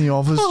right, and the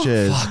office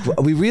chairs.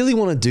 We really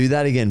want to do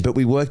that again, but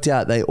we worked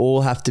out they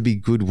all have to be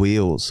good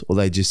wheels or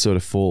they just sort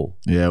of fall.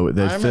 Yeah,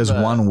 there's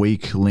remember- 1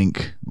 week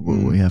link.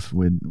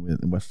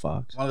 We're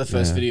fucked. One of the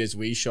first videos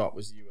we shot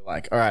was you were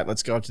like, all right,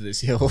 let's go up to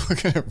this hill. We're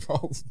gonna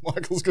roll.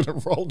 Michael's gonna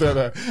roll down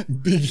a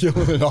big hill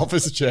in an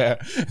office chair.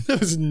 There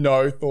was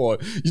no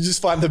thought. You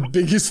just find the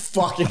biggest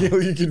fucking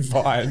hill you can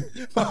find.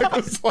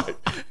 Michael's like,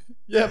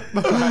 yep.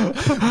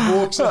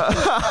 Walks up.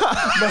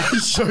 He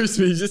shows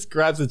me. He just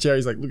grabs the chair.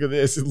 He's like, look at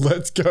this.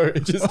 Let's go.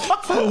 It just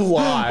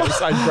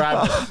flies. I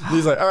grab it.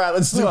 He's like, all right,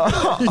 let's do it.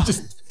 He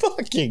just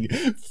fucking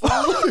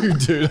flew,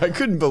 dude. I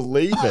couldn't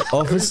believe it.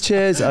 Office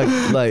chairs are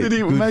like. Did he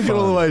good make it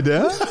all the fun. way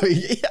down?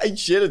 He ate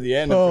shit at the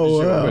end. I'm Oh,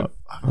 pretty sure. wow. I went,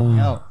 fucking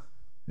hell.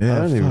 Yeah, I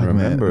don't even fuck,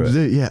 remember man. it.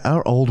 Dude, yeah,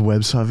 our old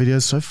website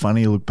videos so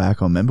funny to look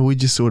back on. Remember, we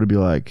just sort of be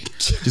like,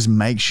 just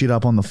make shit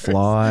up on the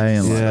fly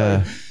and like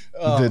Yeah.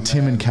 the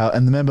Tim and Cal.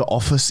 And remember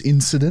Office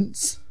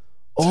Incidents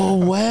Oh,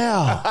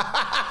 wow.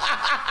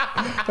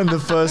 and the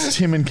first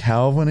Tim and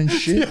Calvin and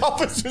shit. The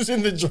office was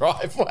in the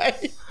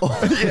driveway.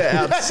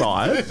 Yeah,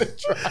 outside.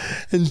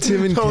 And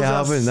Tim and That was our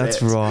Calvin, that's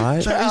set.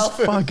 right. That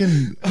is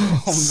fucking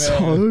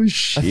so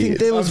shit. I think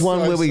there was I'm one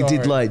so where we did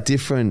sorry. like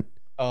different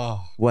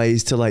Oh,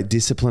 ways to like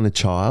discipline a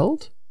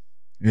child.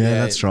 yeah,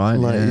 that's right.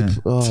 Like, yeah.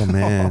 oh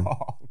man,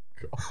 God.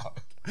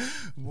 I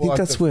think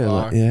that's where,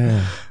 like,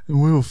 yeah.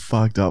 And we were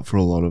fucked up for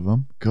a lot of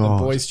them. The God.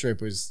 boys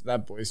trip was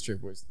the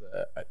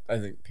I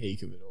think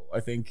peak of it all. I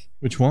think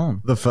Which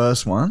one? The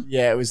first one?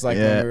 it was like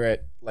Yeah. when we were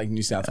at like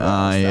New South Wales.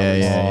 Ah, That yeah,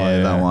 was- yeah,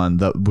 that one.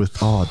 That with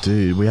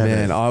dude, we had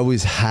Man, I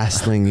was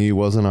hassling you,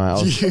 wasn't I? I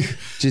was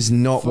just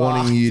not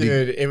wanting you to.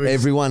 dude, it was-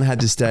 Everyone had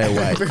to stay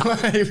awake.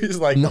 It was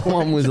like No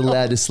one was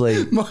allowed to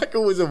sleep.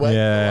 Michael was awake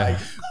Yeah.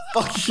 for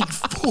like fucking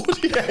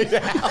 48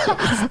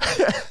 hours.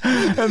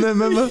 And then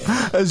remember,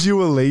 as you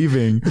were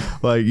leaving,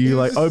 like you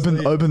like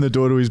open the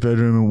door to his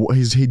bedroom,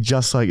 and he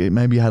just like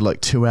maybe had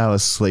like 2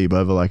 hours sleep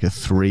over like a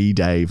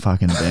 3-day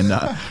fucking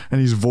bender,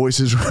 and his voice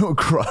is real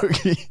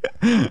croaky,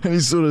 and he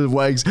sort of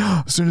wakes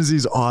as soon as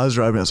his eyes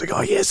are open. I was like,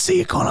 oh yeah, see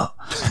you, Connor.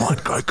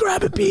 Might go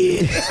grab a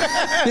beer.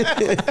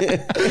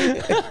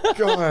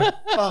 God,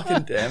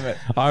 fucking damn it.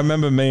 I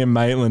remember me and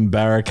Maitland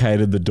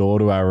barricaded the door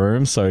to our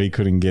room so he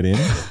couldn't get in.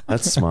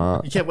 That's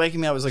smart. He kept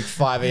waking me up. It was like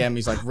 5 a.m.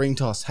 He's like, ring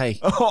toss. Hey.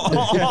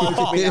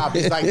 Look me up.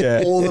 He's like,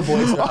 all the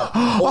boys are up.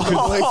 All the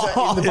boys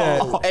are in the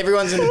pool.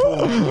 Everyone's in the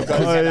pool. You've got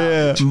to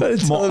get up. By the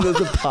time there's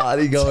a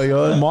party going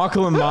on.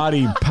 Michael and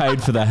Marty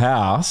paid for the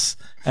house,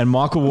 and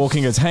Michael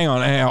walking goes, hang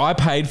on, I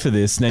paid for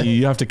this. Now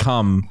you have to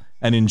come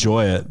and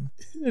enjoy it.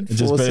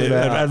 Force it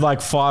out. At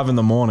like 5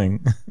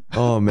 a.m.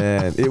 Oh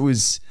man, it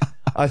was.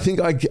 I think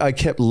I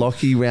kept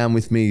Lockie round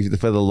with me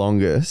for the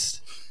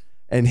longest,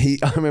 And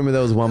I remember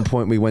there was one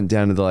point we went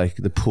down to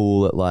the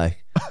pool at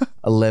like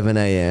 11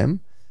 a.m.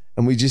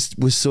 and we just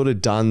were sort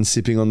of done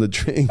sipping on the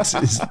drinks,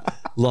 just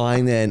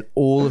lying there, and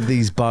all of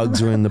these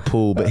bugs were in the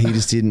pool, but he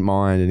just didn't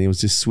mind, and he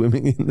was just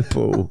swimming in the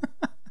pool.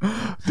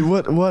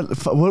 What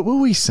were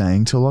we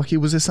saying to Lockie?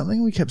 Was there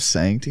something we kept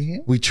saying to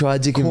him? We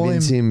tried to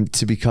convince him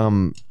to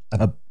become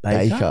a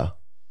baker.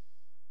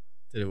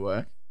 Did it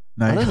work?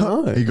 No, I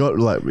don't know. He got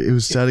like it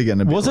was starting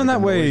getting a bit. Wasn't like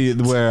that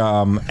annoyed. where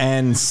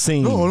Anne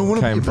Scene No, I don't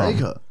want to be came a from?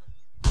 baker.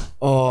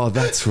 Oh,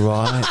 that's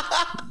right.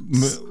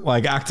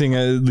 Like acting,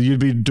 you'd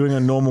be doing a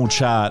normal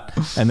chat,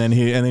 and then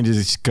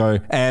just go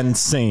and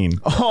scene.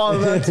 Oh,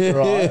 that's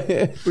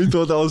right. We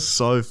thought that was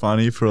so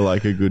funny for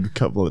like a good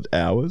couple of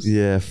hours.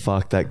 Yeah,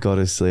 fuck, that got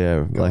us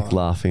there, like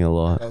laughing a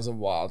lot. That was a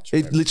wild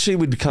trip. It literally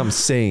would become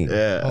scene.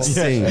 Yeah.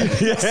 Scene.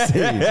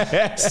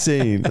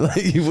 Scene.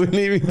 Like you wouldn't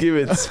even give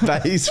it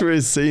space for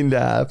a scene to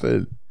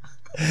happen.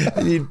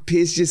 And you'd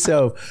piss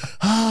yourself.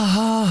 Ha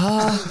ha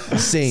ha.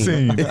 Scene.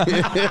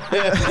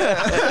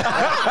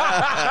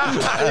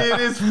 It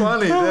is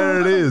funny.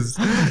 There it is.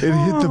 It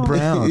hit the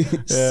brown.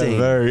 Scene.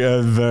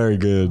 Very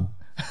good.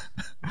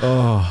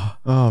 Oh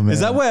man. Is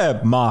that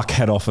where Mark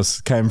head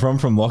office came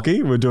from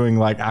Lockie? We're doing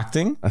like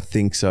acting. I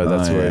think so.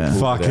 That's Oh, where yeah. it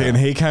pulled Fuck, it out. and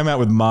he came out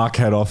with Mark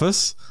head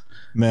office.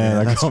 Man,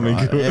 that That's got me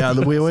right. good. Yeah,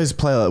 we always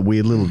play like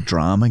weird little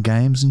drama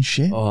games and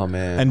shit. Oh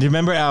man. And do you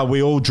remember how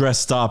we all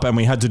dressed up and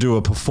we had to do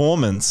a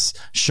performance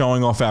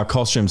showing off our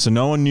costumes? So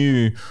no one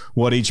knew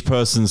what each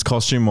person's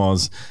costume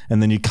was.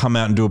 And then you come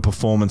out and do a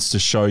performance to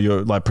show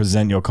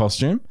present your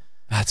costume.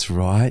 That's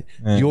right.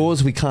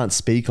 Yours we can't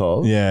speak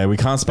of. Yeah, we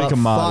can't speak But of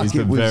Marty's, fuck,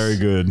 but it was- very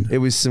good. It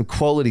was some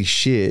quality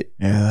shit.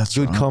 Yeah, that's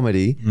Good right.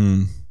 comedy.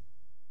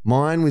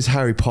 Mine was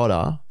Harry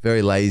Potter.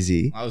 Very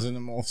lazy. I was in a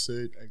morph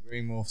suit, a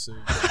green morph suit.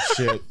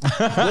 Shit.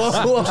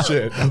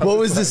 What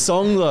was the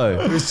song though?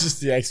 It was just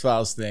the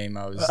X-Files theme.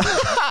 I was.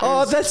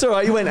 Oh, that's all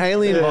right. You went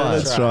alien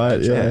vibes. That's right.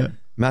 Yeah.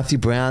 Matthew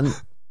Brown.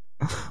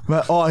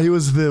 But he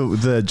was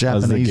the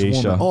Japanese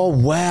geisha. woman. Oh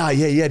wow,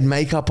 yeah, you had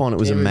makeup on. It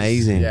was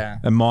amazing. Yeah.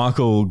 And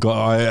Michael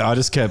I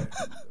just kept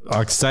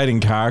I stayed in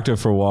character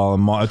for a while,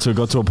 and it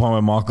got to a point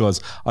where Michael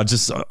goes, I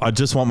just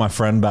want my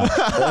friend back.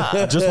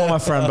 I just want my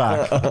friend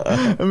back.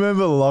 I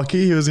remember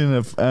Lockie. He was in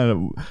a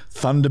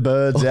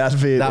Thunderbirds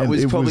outfit. That and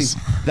was it probably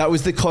that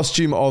was the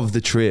costume of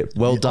the trip.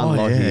 Well done,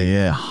 Oh, Lockie.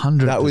 yeah,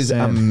 100%. That was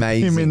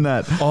amazing. Him in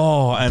that.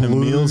 Oh, and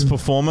Emil's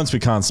performance, we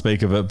can't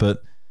speak of it,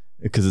 but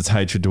because it's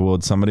hatred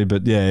towards somebody.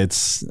 But yeah,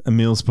 it's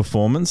Emil's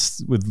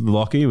performance with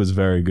Lockie was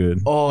very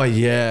good. Oh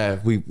yeah,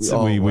 we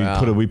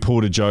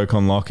pulled a joke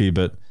on Lockie,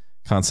 but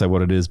can't say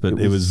what it is. But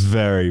it was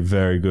very,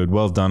 very good.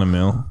 Well done,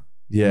 Emil.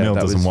 yeah, Emil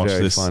that doesn't was watch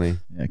very this. funny.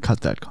 Yeah, cut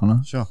that,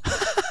 Connor. Sure.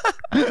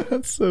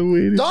 That's so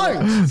weird.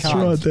 Don't. It's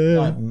right there.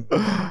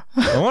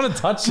 I want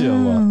to touch you a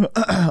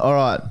lot. All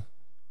right.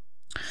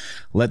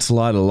 Let's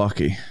lie to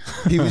Lockie.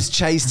 He was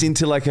chased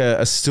into like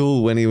a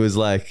stool when he was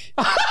like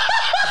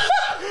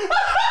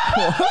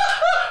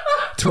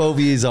 12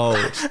 years old,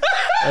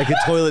 like a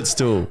toilet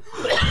stool.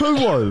 Who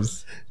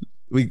was?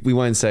 We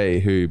won't say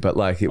who, but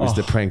like it was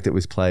the prank that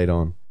was played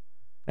on.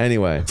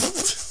 Anyway,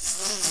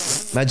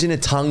 imagine a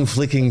tongue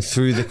flicking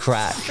through the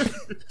crack.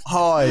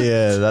 Oh,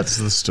 yeah. That's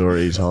the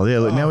story he told. Yeah,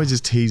 look, now we're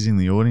just teasing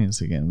the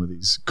audience again with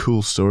these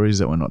cool stories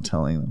that we're not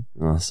telling them.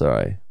 Oh,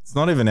 sorry. It's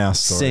not even our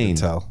story Scene.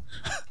 to tell.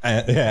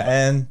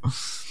 And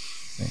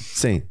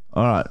Scene.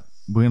 All right.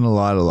 We're going to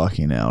lie to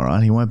Lockie now, all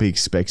right? He won't be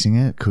expecting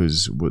it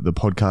because the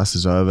podcast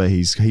is over.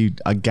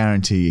 I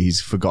guarantee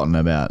he's forgotten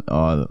about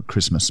the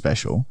Christmas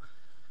special.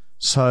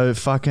 So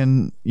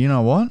fucking, you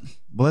know what?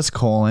 Well, let's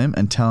call him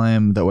and tell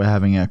him that we're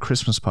having our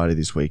Christmas party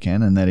this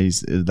weekend and that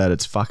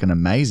it's fucking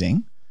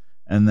amazing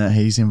and that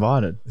he's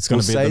invited. it's going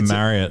to We'll be say at the it's a-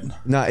 Marriott.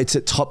 No, it's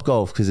at Top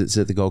Golf because it's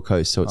at the Gold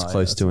Coast, so it's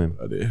close to him.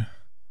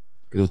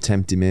 It'll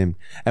tempt him in.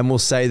 And we'll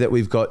say that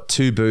we've got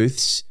 2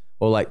 booths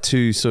or like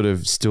 2 sort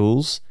of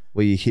stools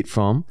where you hit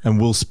from. And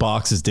Will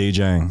Sparks is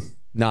DJing.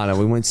 No,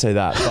 we won't say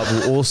that. But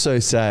we'll also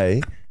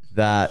say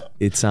that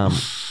it's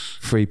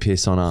free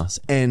piss on us.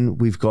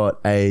 And we've got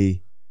AIDS.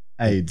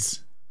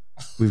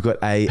 We've got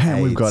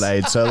And we've got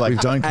AIDS. So like,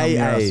 don't come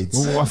near us. AIDS.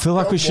 Well, I feel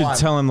like we should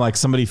tell him like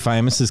somebody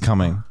famous is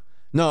coming.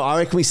 No, I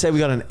reckon we say we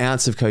got an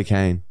ounce of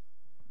cocaine.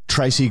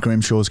 Tracy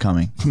Grimshaw's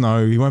coming.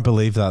 No, you won't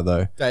believe that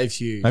though. Dave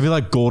Hughes. Maybe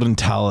like Gordon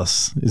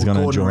Tallis is going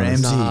to Gordon join us.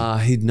 Ramsay. Nah,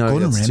 he'd know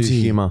Gordon that's too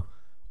Ramsay. humor.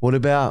 What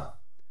about?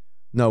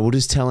 No, we'll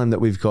just tell him that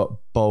we've got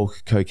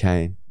bulk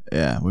cocaine.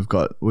 Yeah,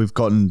 we've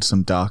gotten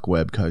some dark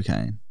web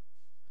cocaine.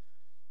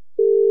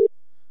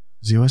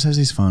 He always has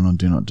his phone on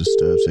Do Not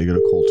Disturb, so you got to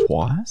call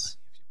twice?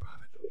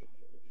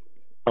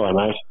 Hello,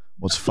 mate.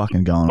 What's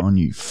fucking going on,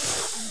 you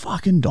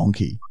fucking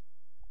donkey?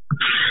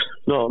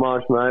 Not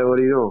much, mate. What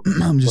are you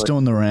doing? I'm just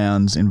doing the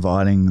rounds,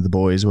 inviting the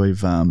boys.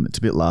 It's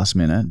a bit last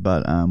minute,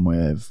 but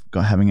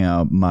having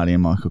our Marty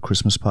and Michael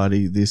Christmas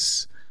party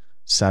this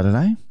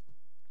Saturday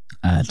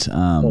at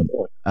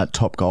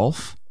Top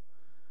Golf,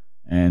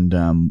 and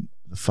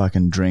the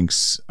fucking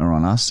drinks are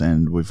on us,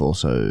 and we've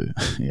also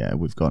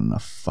we've gotten a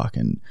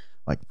fucking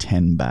like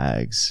 10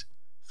 bags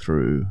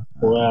through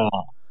Wow.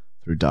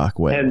 through dark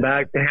web. 10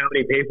 bags to how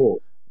many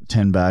people?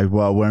 10 bags.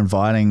 Well, we're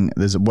inviting.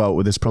 There's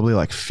probably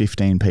like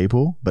 15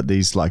 people, but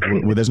these like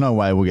there's no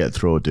way we'll get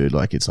through it, dude.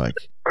 Like it's like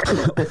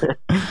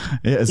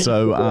yeah.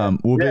 So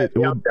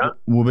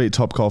we'll be at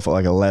Top Golf at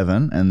like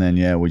 11, and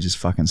then we just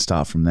fucking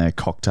start from there.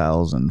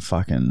 Cocktails and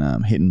fucking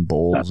hitting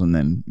balls, and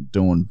then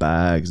doing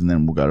bags, and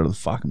then we'll go to the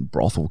fucking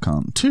brothel.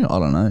 I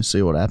don't know.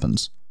 See what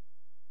happens.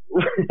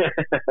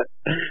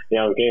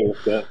 Yeah, I'm game.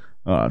 Let's go.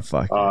 All right,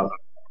 fuck.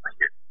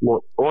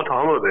 What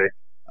time will it be?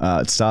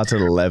 It starts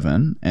at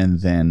 11, and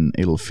then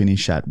it'll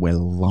finish at "We're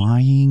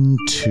lying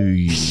to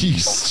you." You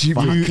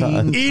stupid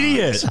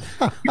idiot!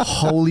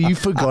 Holy, you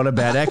forgot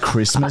about our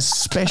Christmas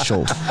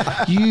special.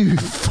 You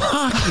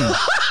fucking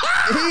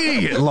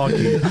idiot,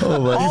 Lockie.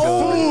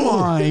 Oh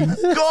my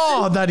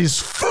God, that is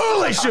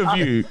foolish of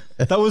you.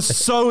 That was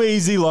so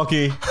easy,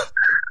 Lockie.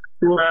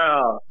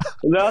 Wow.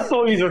 I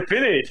thought you were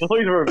finished. I thought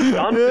you were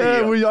done.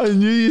 Yeah, I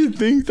knew you'd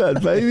think that,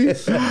 baby.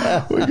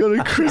 We got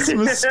a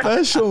Christmas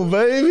special,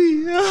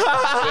 baby.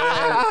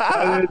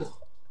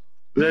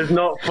 There's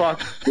not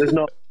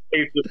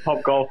heaps of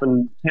Top Golf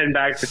and 10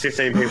 bags for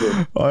 15 people.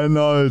 I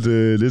know,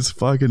 dude. It's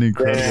fucking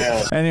incredible.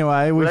 Yeah.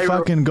 Anyway, we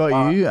fucking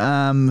got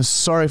you.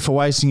 Sorry for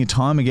wasting your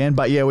time again,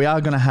 but yeah, we are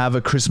going to have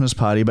a Christmas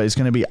party, but it's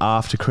going to be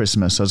after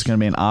Christmas, so it's going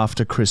to be an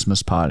after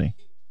Christmas party.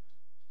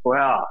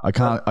 Wow. I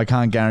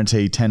can't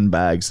guarantee 10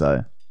 bags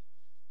though.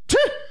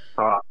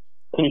 All right.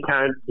 Can you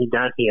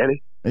guarantee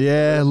any?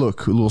 Yeah,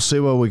 look, we'll see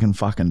what we can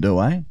fucking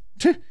do, eh?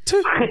 All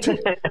right,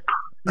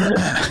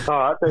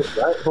 that's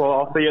great. Well,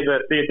 I'll see you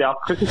at the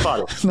Christmas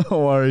party. No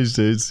worries,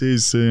 dude. See you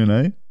soon,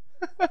 eh?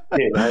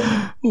 Yeah,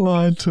 mate.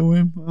 Lied to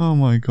him. Oh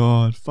my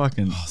God.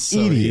 Fucking so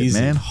idiot, easy.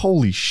 man.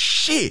 Holy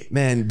shit.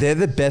 Man, they're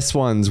the best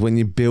ones when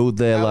you build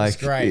their That was like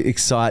great.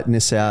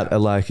 exciteness out.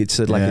 It's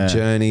like Yeah. a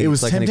journey. It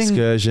was like an tempting.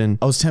 excursion.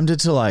 I was tempted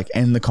to like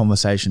end the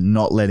conversation,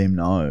 not let him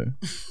know.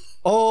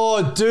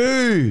 Oh,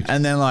 dude.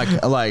 And then like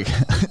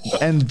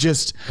and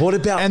just What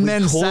about and we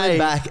then call say him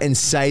back and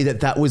say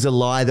that was a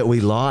lie that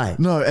we lied?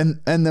 no, and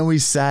then we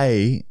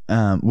say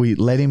we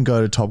let him go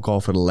to Top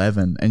Golf at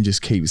 11 and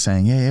just keep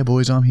saying, yeah,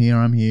 boys, I'm here.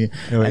 Yeah,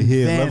 we're and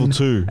here, then, level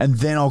 2. And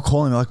then I'll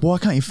call him like, why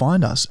can't you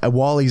find us? And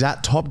while he's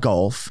at Top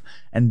Golf,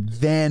 and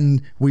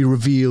then we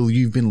reveal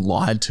you've been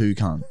lied to,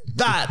 cunt.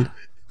 That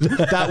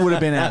would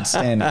have been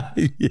outstanding.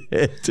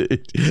 Yeah,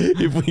 dude.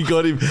 If we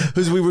got him,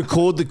 because we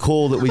record the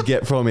call that we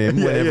get from him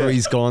whenever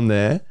he's gone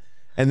there,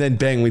 and then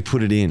bang, we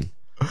put it in.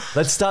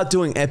 Let's start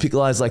doing epic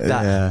lies like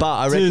that. Yeah. But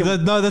I reckon,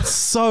 Dude,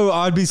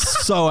 I'd be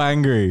so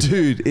angry.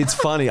 dude, it's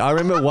funny. I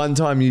remember one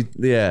time I did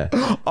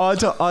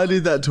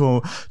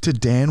that to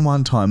Dan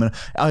one time, and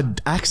I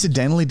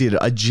accidentally did it.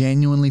 I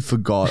genuinely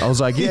forgot. I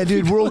was like, yeah,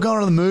 dude, we're all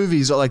going to the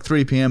movies at like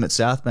 3 p.m. at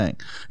South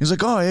Bank. He's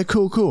like, oh yeah,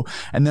 cool.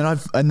 And then I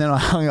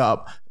hung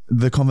up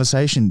the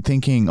conversation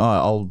thinking, oh,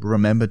 I'll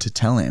remember to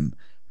tell him.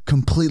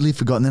 Completely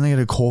forgot. And then I get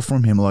a call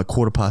from him like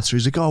 3:15.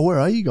 He's like, oh, where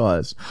are you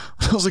guys?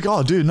 I was like,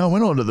 oh, dude, no, we're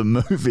not to the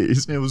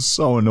movies. And he was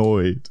so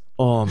annoyed.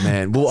 Oh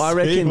man. Well, I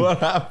reckon what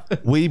happened?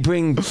 we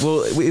bring.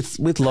 Well,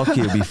 with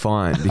Lockie, it'll be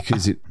fine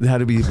because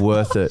that'll be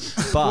worth it.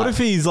 But What if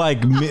he's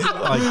like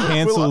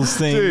cancels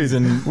things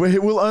Dude, and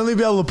we'll only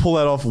be able to pull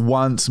that off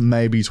once,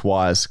 maybe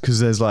twice, because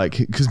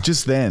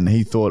just then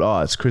he thought,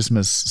 oh, it's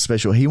Christmas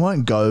special. He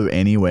won't go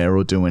anywhere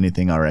or do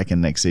anything, I reckon,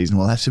 next season.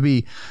 We'll have to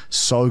be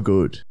so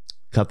good.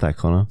 cut that,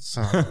 Connor.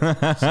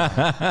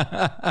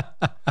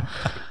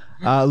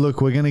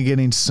 Look, we're going to get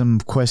into some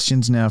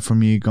questions now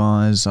from you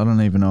guys. I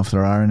don't even know if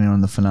there are any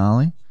on the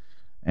finale.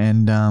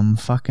 And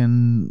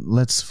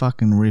let's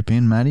fucking rip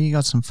in, Matty. You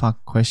got some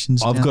fucking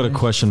questions? I've down got a there?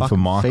 question for Fucking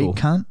Michael.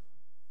 Feet, cunt.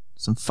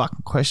 Some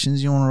fucking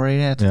questions you want to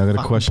read out? To Yeah, I got a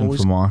fucking question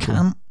boys, for Michael.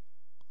 Cunt.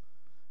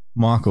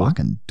 Michael,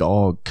 Fucking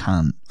dog,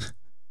 cunt.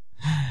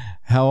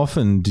 how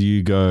often do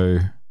you go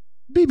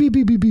Beep, beep,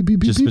 beep, beep, beep, beep,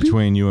 just beep, beep.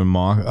 between you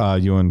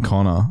and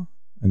Connor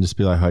and just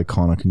be like, hey,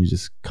 Connor, can you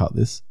just cut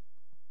this?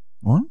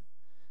 What?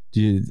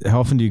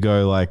 How often do you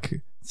go like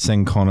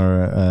send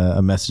Connor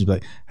a message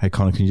like, hey,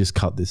 Connor, can you just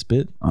cut this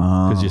bit?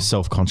 Because you're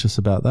self-conscious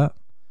about that.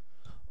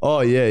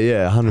 Oh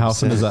yeah,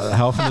 100%.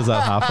 How often does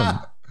that happen?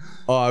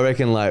 Oh, I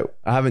reckon like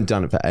I haven't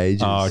done it for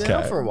ages. Oh, It's been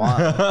okay. out for a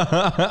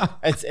while.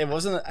 It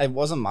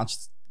wasn't much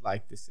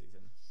like this season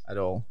at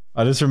all.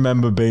 I just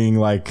remember being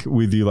like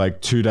with you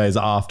like 2 days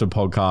after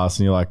podcast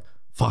and you're like,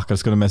 fuck, I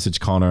just got to message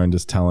Connor and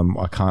just tell him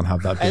I can't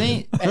have that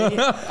bit.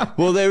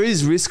 Well, there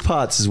is risk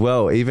parts as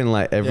well. Even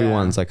like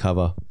everyone's I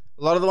cover.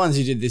 A lot of the ones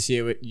you did this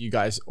year, you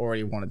guys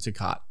already wanted to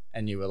cut,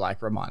 and you were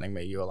like reminding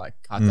me. You were like,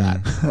 "Cut that."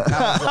 And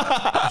I was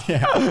like,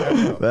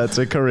 yeah. That's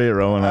a career,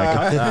 Rowan.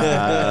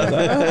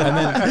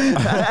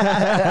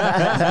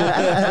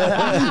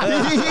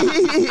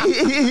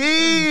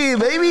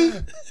 Baby.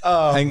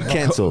 And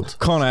Cancelled.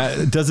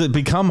 Connor, does it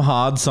become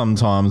hard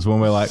sometimes when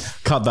we're like,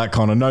 cut that,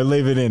 Connor? No,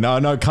 leave it in. Oh,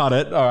 no, cut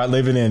it. All right,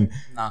 leave it in.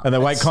 Nah, and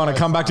then wait, it's Connor, so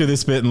come back to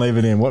this bit and leave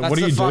it in. What That's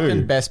do you the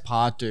fucking do? best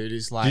part, dude.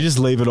 Is like Do you just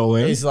leave it all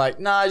in? he's like,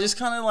 nah, just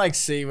kind of like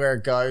see where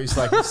it goes.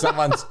 Like if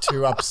someone's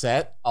too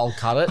upset, I'll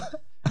cut it.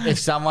 if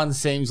someone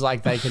seems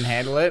like they can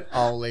handle it,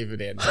 I'll leave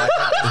it in.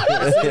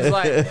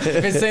 Like,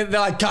 if it seems they're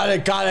like, cut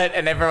it,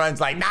 and everyone's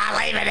like, nah,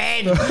 leave it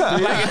in.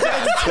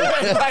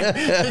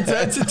 It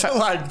turns into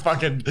like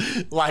fucking,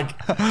 like,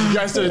 you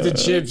guys turn into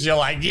chips, you're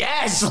like,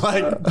 yes!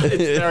 Like,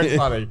 it's very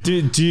funny.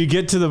 Do you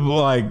get to the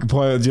like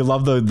point? Do you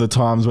love the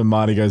times when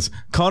Marty goes,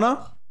 Connor,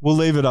 we'll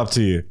leave it up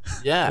to you?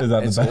 Yeah. Is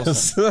that it's the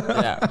best? awesome.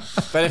 Yeah.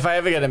 But if I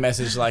ever get a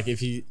message, like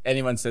if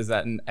anyone says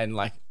that and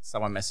like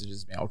someone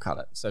messages me, I'll cut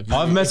it. So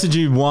I've messaged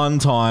you one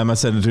time. I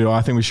said, dude,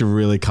 I think we should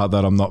really cut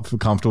that. I'm not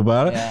comfortable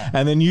about it. Yeah.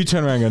 And then you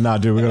turn around and go, nah,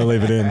 dude, we got to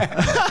leave it in.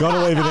 Got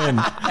to leave it in.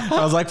 I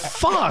was like,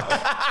 fuck.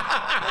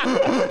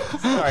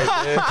 Sorry,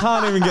 dude. I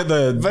can't even get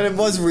the... But it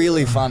was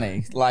really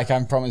funny. Like,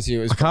 I promise you,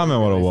 it was. I can't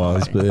remember what it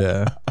was, but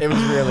yeah. It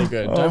was really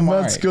good. Oh, Don't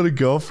worry. Matt's got a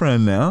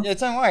girlfriend now. Yeah,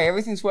 don't worry.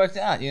 Everything's worked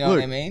out. You know what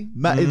I mean?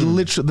 Matt, it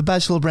literally, the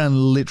Bachelor brand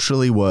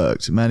literally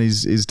worked. Matt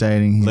is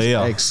dating his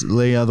Leah. ex,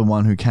 Leah, the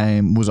one who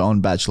was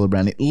on Bachelor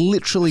brand. It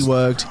literally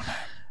worked.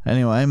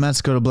 Anyway,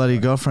 Matt's got a bloody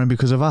girlfriend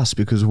because of us,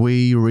 because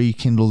we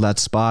rekindled that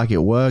spark. It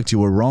worked. You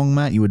were wrong,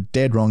 Matt. You were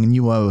dead wrong, and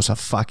you owe us a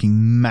fucking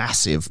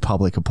massive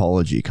public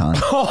apology,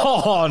 cunt.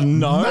 Oh,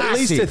 no. At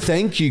least a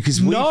thank you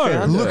because we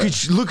found Look her.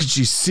 at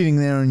you sitting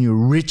there in your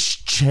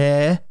rich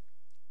chair.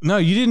 No,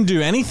 you didn't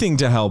do anything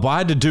to help. I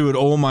had to do it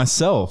all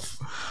myself.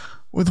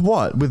 With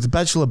what? With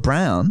Bachelor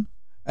Brown?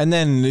 And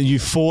then you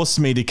forced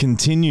me to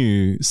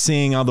continue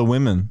seeing other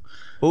women.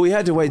 Well, we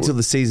had to wait till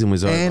the season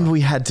was over. And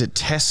we had to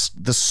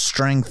test the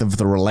strength of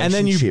the And relationship.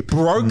 then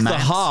you broke the Matt.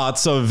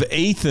 hearts of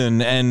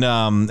Ethan and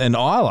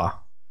Isla.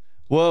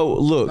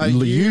 well, look, No,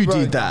 You broke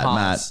did the that,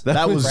 hearts. Matt.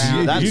 That was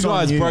Brown. that's You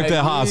guys on broke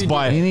their hearts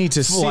by You need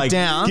to sit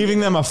down. giving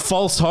them a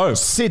false hope.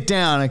 Sit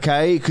down,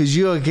 okay? Because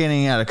you are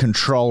getting out of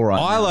control right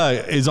now. Isla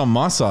is on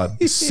my side.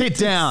 Sit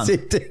down.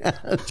 sit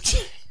down.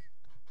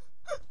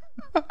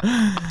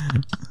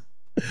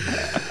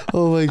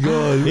 Oh my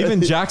god!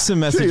 Even Jackson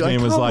messaged Dude, I me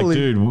and was can't like,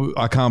 believe- dude,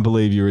 I can't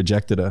believe you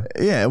rejected her.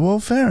 Yeah, well,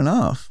 fair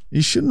enough.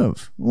 You shouldn't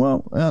have.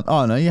 Well,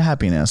 oh no, you're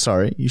happy now.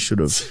 Sorry, you should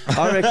have.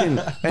 I reckon.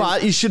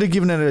 But you should have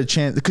given it a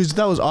chance because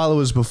that was Isla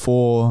was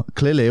before.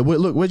 Clearly,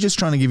 look, we're just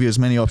trying to give you as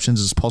many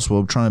options as possible.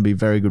 We're trying to be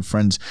very good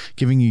friends,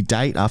 giving you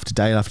date after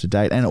date after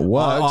date, and it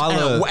worked.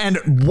 Isla- and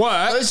it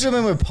worked. Those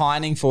women were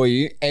pining for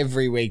you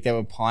every week. They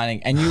were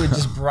pining, and you would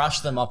just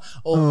brush them off.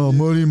 Oh,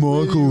 Marty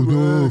Michael,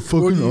 no,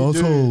 fucking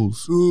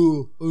assholes.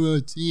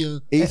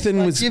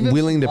 Ethan was give it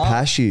willing to some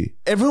pass you.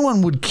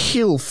 Everyone would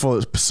kill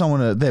for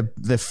someone,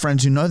 their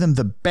friends who know them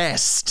the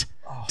best,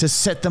 to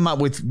set them up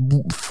with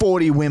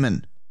 40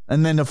 women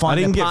and then to I find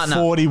didn't their get partner.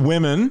 40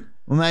 women.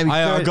 Well, maybe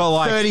I got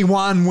like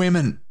 31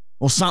 women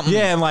or something.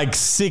 Yeah, and like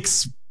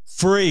 6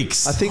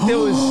 freaks. I think there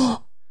was.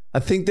 I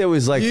think there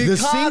was like The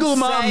single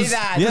mums.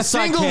 That. Yes, the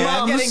single I can.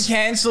 I'm getting mums.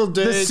 cancelled,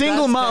 dude. The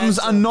single That's mums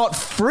are cancelled. not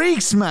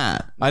freaks,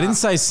 Matt. I didn't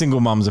say single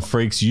mums are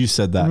freaks. You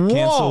said that.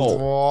 Cancelled.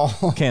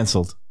 Oh.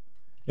 Cancelled.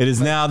 It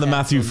is now the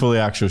Matthew Fully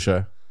Actual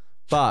Show.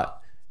 But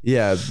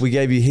yeah, we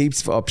gave you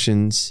heaps of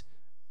options,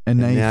 And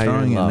now now you're you're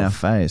throwing in it in love. our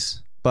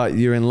face. but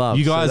you're in love.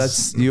 You So guys-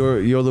 that's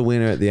you're the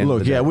winner at the end.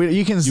 Look, of the yeah, day.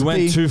 you can. You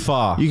went too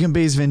far. You can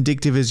be as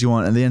vindictive as you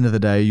want. At the end of the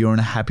day, you're in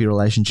a happy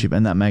relationship,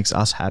 and that makes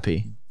us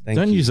happy. Thank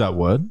Don't you. use that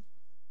word.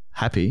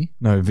 Happy,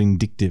 No,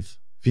 vindictive.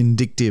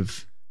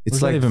 vindictive. What It's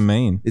does like that even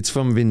mean? it's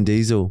from Vin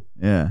Diesel.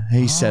 Yeah,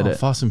 he said it.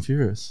 Fast and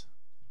Furious.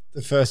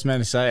 The first man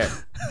to say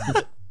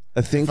it.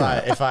 I think.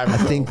 If I I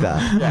think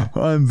that.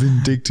 I'm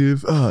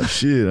vindictive. Oh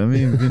shit! I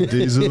mean Vin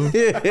Diesel.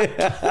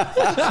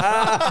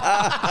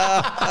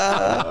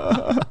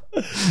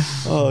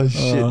 Oh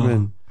shit,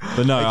 man.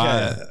 But no,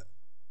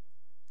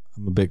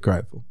 I'm a bit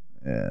grateful.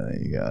 Yeah, there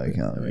you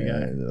go.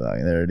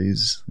 There it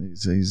is.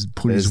 He's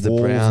put There's his the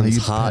walls. Brown's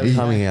he's- heart he-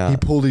 coming out. He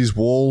pulled his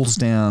walls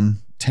down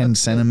 10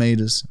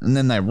 centimeters, and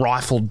then they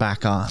rifled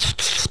back up.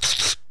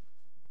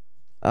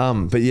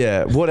 But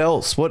yeah, what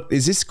else? What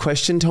is this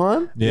question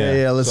time?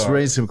 Yeah. Let's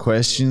read some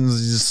questions.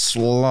 Just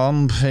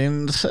slump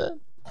into.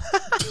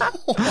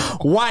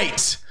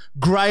 Wait.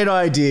 Great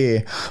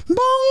idea.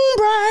 Bong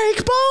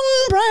break,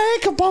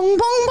 bong, bong, bong,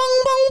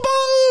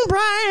 bong,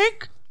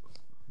 break.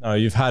 No,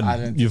 you've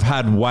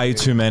had way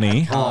too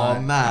many. Oh,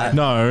 Matt.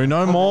 No,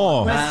 no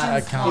more.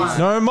 I can't.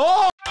 No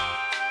more.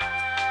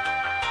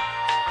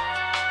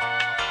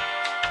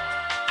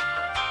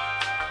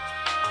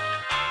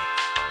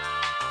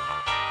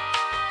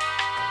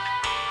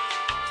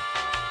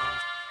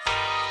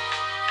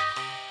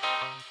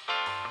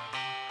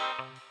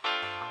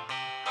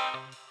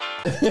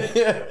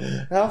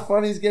 How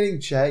funny is getting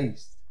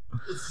chased?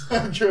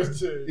 Good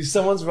too. If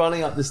someone's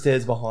running up the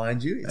stairs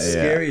behind you, it's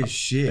scary as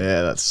shit.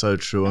 Yeah, that's so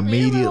true.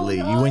 Immediately,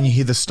 when you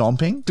hear the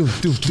stomping,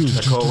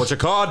 What's your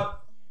card?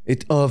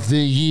 It of the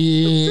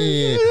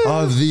year.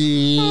 Of the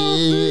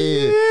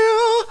year.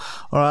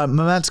 All right,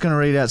 Matt's going to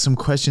read out some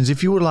questions.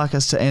 If you would like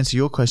us to answer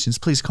your questions,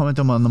 please comment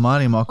them on the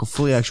Marty and Michael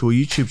Fully Actual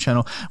YouTube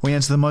channel. We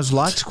answer the most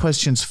liked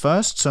questions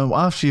first. So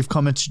after you've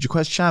commented your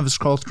question, have a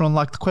scroll through and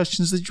like the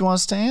questions that you want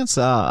us to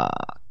answer.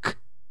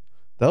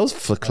 That was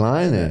for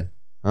Klein,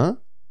 huh?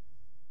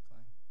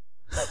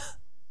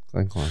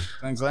 Klein.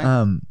 Thanks,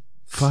 Lane.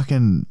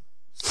 Fucking.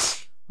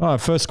 All right,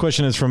 first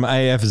question is from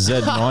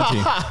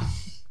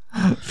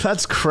AFZ90.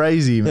 That's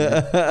crazy,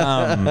 man.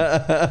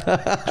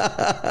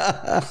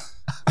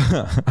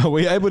 Are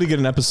we able to get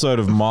an episode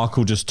of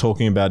Michael just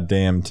talking about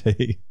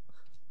DMT?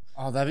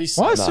 Oh, that'd be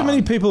so Why are so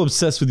many people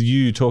obsessed with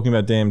you talking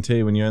about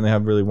DMT when you only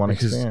have really one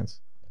experience?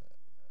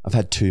 I've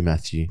had 2,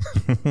 Matthew.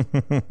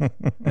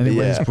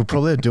 Anyways, we'll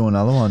probably do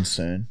another one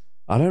soon.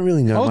 I don't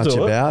really know I'll much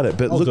do it. about it,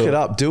 but I'll look do it it.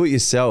 up. Do it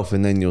yourself,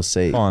 and then you'll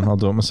see. Fine, I'll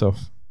do it myself.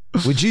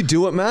 Would you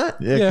do it,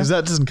 Matt? Yeah, because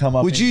that doesn't come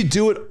up. Would you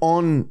do it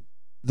on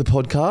the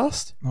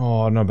podcast?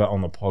 Oh, I don't know about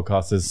on the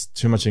podcast. There's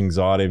too much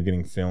anxiety of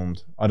getting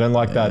filmed. I don't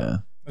like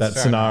that That's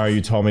fair scenario you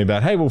told me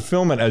about. Hey, we'll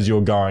film it as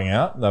you're going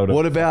out. That would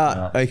What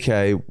about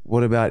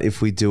what about if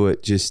we do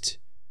it just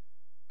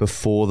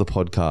before the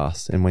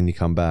podcast and when you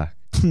come back?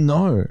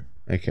 No.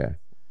 Okay.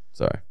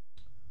 Sorry.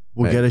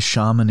 We'll get a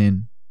shaman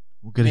in.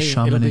 We'll get a Me,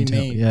 shaman it'll be in.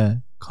 me. Yeah.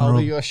 I'll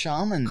be your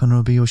shaman. Connor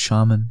will be your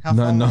shaman. How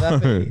fun would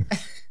that be? No.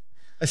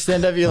 I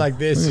stand over you like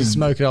this, you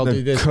smoke it, I'll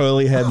do this.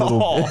 Curly head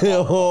little.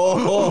 It'll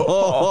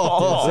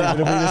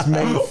be just me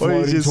Or you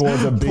floating just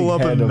towards a big pull up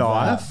a head of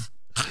knife.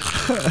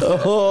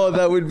 Oh,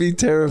 that would be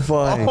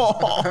terrifying.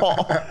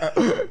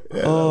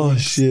 Oh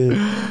shit.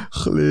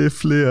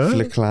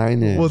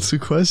 Kleine. What's the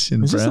question,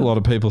 There's just a Brad? lot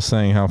of people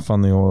saying how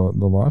fun the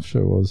live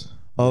show was.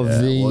 Of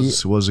Yeah, the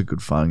it was a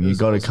good fun. You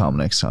got to come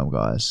next time,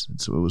 guys.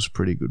 It was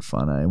pretty good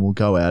fun, eh? And we'll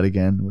go out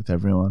again with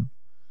everyone.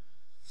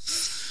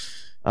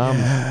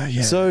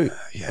 So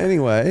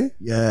anyway,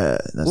 Yeah.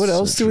 that's what so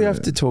else do we have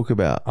true. to talk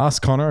about?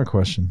 Ask Connor a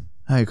question.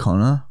 Hey,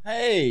 Connor.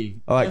 Hey.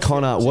 All right,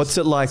 Connor, what's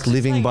it like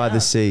living by the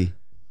sea?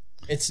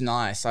 It's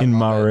nice. I In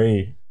love it.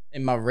 Murray.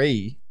 In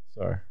Marie.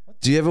 Sorry.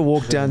 Do you ever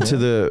walk down to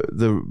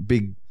the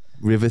big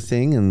river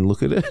thing and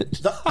look at it?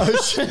 The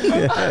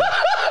ocean.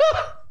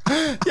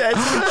 Yeah,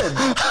 it's good.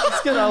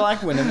 It's good. I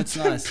like Wyndham. It's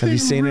nice. Have you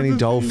seen any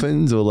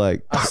dolphins or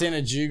like? I've seen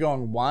a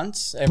dugong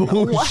once.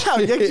 Bullshit. Wow,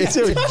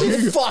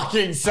 you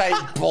fucking say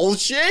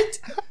bullshit.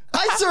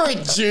 I saw a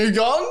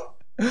dugong.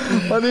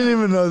 I didn't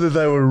even know that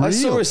they were real. I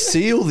saw a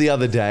seal the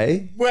other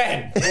day,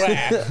 When?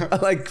 Where?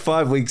 like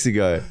 5 weeks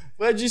ago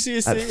Where'd you see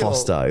a seal? at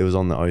Foster. It was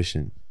on the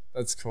ocean.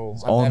 That's cool.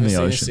 I've on never the seen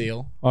ocean. a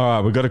seal. All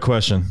right, we've got a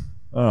question.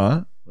 All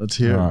right. Let's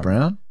hear All it, right.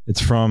 Brown. It's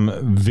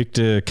from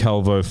Victor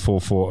Calvo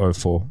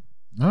 4404.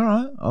 All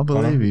right. I'll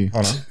believe you.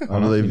 I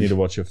believe you need you. to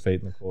watch your feet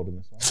in the cord in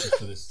this one. Just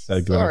for this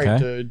segment, Sorry, okay?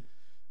 dude.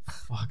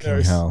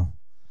 Fucking hell.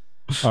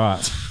 All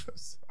right.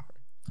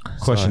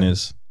 Question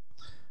is,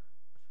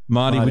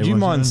 Marty, would you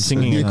mind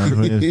singing a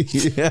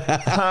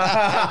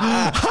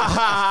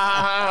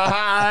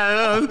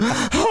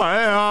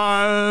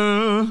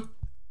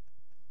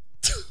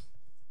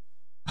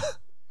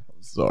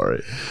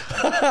Sorry.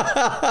 You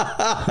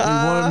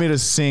wanted me to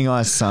sing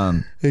I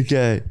Sun.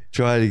 Okay,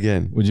 try it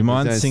again. Would you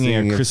mind Don't singing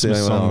sing a it, Christmas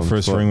sing song along. for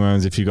us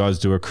ringworms if you guys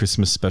do a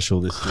Christmas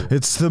special this year?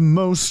 It's the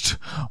most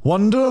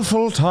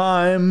wonderful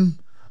time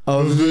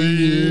Of the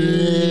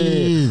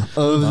year.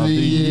 Of the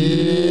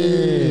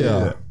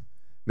year.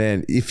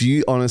 Man, if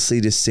you honestly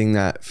just sing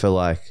that for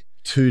like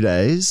 2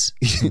 days.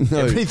 no,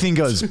 Everything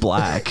goes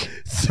black.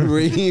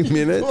 3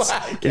 minutes,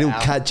 it'll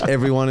catch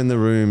everyone in the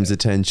room's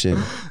attention.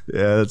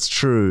 Yeah, that's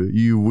true.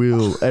 You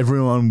will.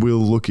 Everyone will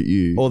look at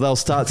you. Or they'll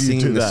start If you do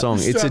singing the that. song.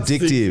 It's Start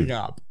addictive. syncing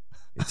up.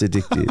 It's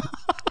addictive.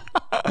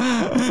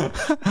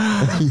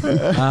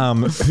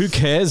 Who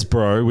cares,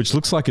 bro? Which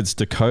looks like it's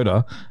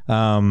Dakota.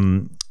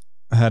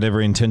 Had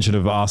every intention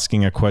of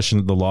asking a question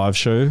at the live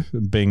show,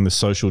 being the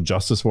social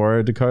justice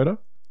warrior Dakota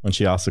when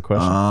she asked the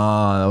question.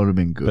 That would have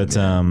been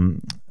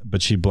good.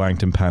 But she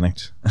blanked and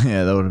panicked.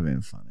 yeah, that would have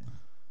been funny.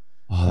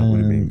 Oh, that would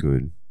have been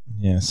good.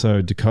 Yeah.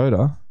 So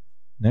Dakota,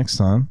 next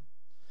time.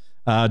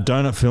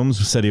 Donut Films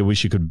said he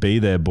wish you could be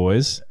there,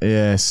 boys.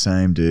 Yeah,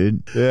 same,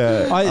 dude.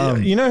 Yeah.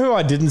 You know who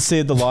I didn't see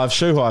at the live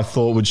show who I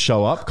thought would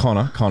show up?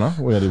 Connor.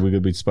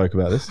 We spoke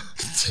about this.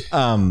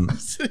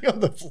 Sitting on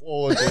the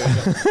floor,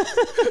 dude.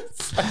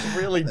 It's like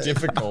really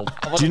difficult.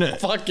 I'm on a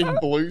fucking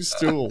blue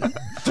stool.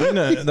 Do you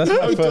know that's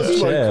my first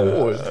chair?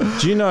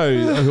 Do you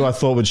know who I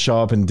thought would show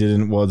up and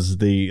didn't? Was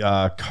the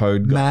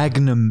code guy?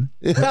 Magnum.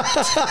 The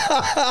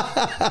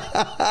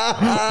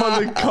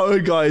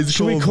code guy is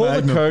Should we called call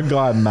Magnum. the code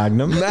guy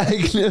Magnum?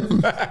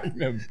 Magnum.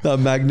 No,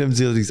 Magnum's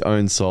got his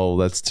own soul.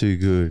 That's too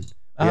good.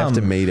 You have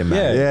to meet him,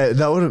 man. yeah. Yeah,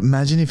 that would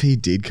imagine if he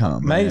did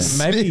come. Maybe,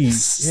 man.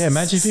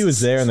 imagine if he was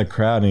there in the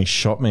crowd and he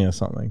shot me or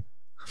something.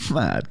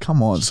 Mad,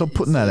 come on, stop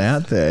putting that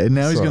out there.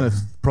 Now he's Sorry. going to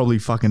probably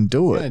fucking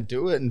do I'm gonna it.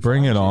 do it and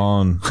Bring it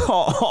on.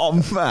 Oh,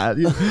 Matt,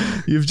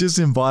 you've just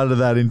invited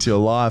that into your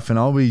life, and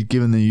I'll be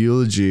giving the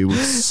eulogy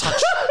with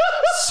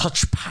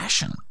such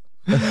passion.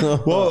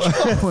 Well,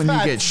 when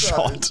you get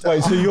shot.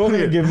 Wait, so you're going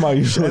to give my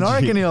eulogy? And I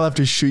reckon he'll have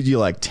to shoot you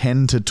like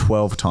 10 to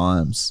 12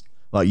 times.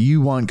 Like,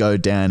 you won't go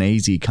down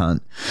easy,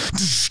 cunt.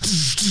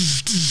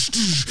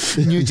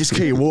 And you just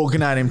keep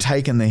walking at him,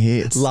 taking the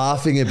hits.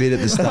 Laughing a bit at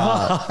the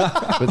start,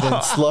 but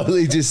then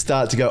slowly just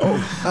start to go,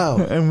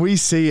 oh. And we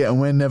see it,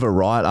 and we're never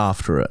right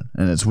after it.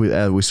 And it's we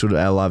sort of,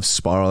 our lives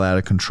spiral out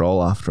of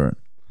control after it.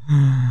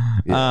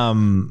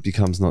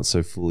 becomes not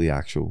so fully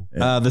actual.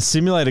 The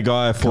simulator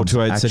guy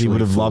 428 said he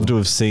would have loved to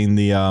have seen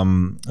the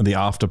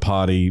after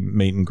party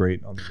meet and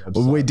greet on the website.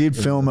 Well, we did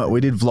film it.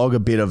 We did vlog a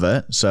bit of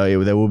it,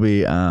 so there will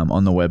be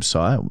on the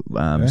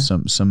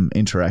website some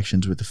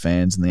interactions with the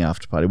fans in the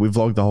after party. We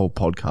vlogged the whole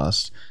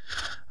podcast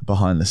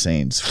behind the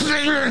scenes.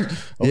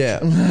 Yeah.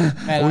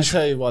 And I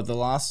tell you what, the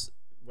last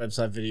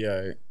website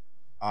video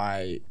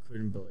I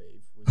couldn't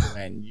believe was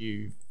when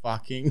you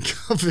fucking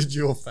covered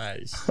your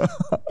face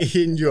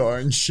in your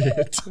own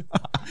shit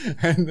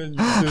and then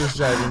you did a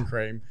shaving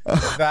cream.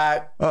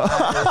 That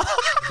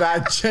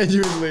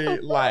genuinely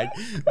like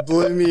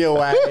blew me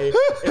away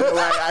in a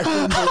way I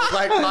couldn't believe.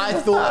 Like I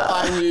thought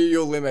I knew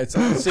your limits.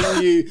 I was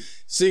seeing you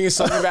sing a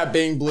song about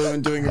being blue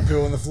and doing a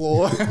poo on the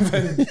floor and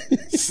then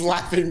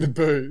slapping the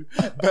boo.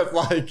 But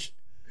like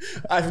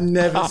I've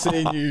never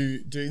seen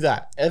you do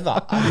that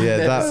ever.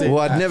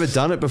 I'd never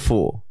done it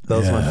before. That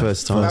was my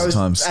first time.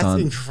 That's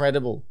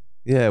incredible.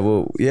 Yeah,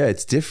 well, yeah,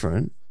 it's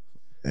different.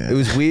 Yeah. It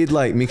was weird,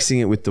 like mixing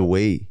it with the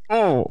Wii.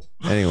 Oh,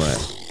 anyway,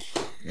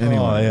 I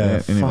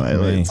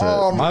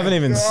haven't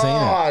even seen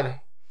it.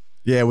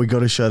 Yeah, we got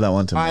to show that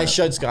one to me. I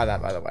showed Sky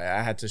that, by the way.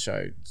 I had to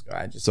show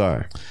Sky.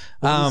 Sorry.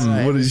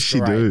 What did she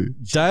do?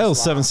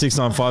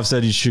 Dale7695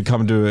 said you should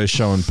come to a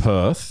show in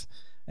Perth.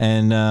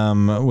 And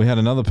we had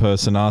another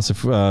person ask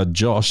if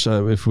Josh,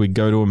 if we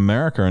go to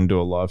America and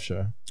do a live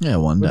show. Yeah,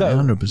 one day,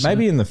 100%.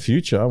 Maybe in the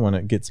future when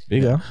it gets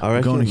bigger. I reckon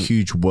we're going on a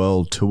huge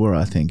world tour,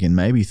 I think, in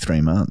maybe 3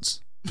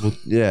 months.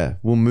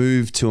 We'll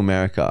move to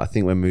America. I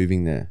think we're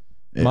moving there.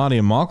 Yeah. Marty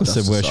and Michael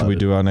said, where should we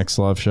do our next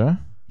live show? Do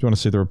you want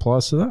to see the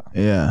replies to that?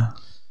 Yeah.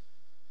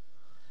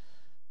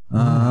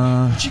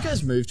 Did you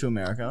guys move to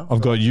America?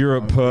 I've got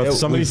Europe, Perth.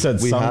 Somebody said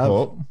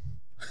Suncorp.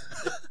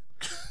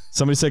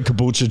 Somebody said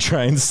Caboolture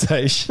train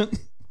station.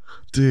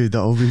 Dude,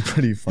 that would be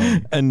pretty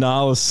funny. And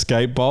Nala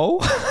skate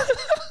bowl.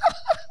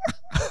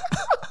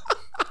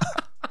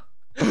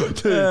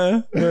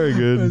 Dude, very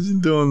good. Imagine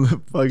doing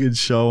the fucking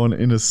show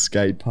in a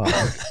skate park.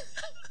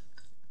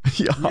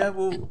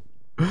 That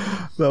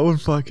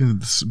would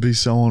fucking be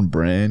so on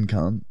brand,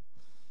 cunt.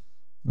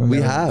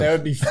 There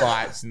would be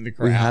fights in the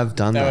crowd. We have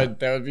done that.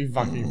 There would be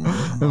fucking.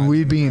 And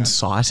we'd be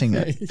inciting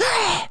it.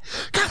 Yeah,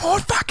 come on,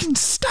 fucking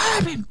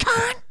stab him,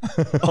 cunt.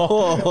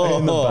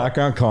 In the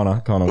background,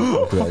 Connor. Cut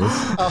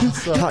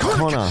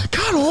Connor.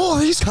 Cut all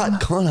these.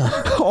 Cut Connor.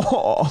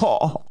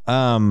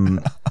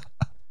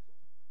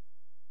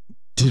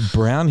 Did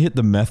Brown hit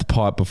the meth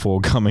pipe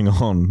before coming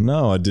on?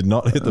 No, I did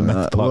not hit the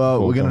meth pipe.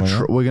 Well,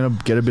 we're gonna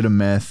get a bit of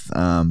meth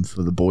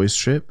for the boys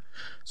trip.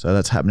 So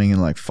that's happening in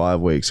like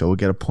 5 weeks. So we'll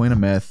get a point of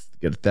meth,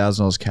 get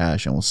 $1,000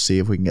 cash, and we'll see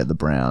if we can get the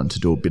Brown to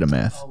do a bit of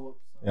meth.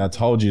 Yeah, I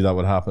told you that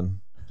would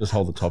happen. Just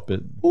hold the top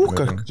bit.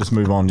 Okay. Just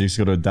move on. You just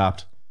got to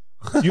adapt.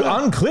 You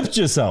unclipped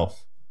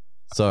yourself.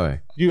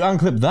 Sorry. You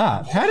unclipped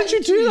that. How did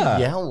you do that?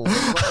 Yell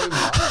so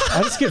much.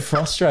 I just get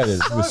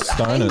frustrated with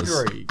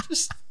stoners. Angry.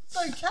 Just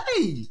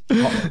okay.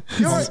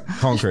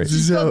 Concrete.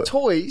 You've got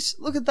toys.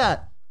 Look at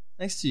that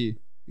next to you.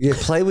 Yeah,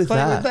 play with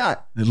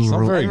that. It's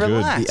not very good.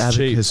 Relax. The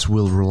abacus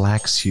will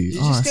relax you.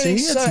 You're just getting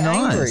so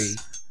angry.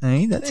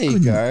 Hey, that's there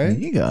good. You go. There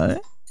you go.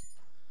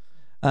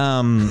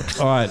 All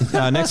right.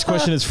 Next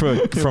question is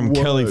from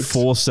Kelly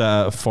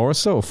Forster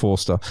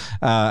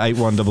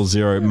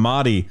 8100.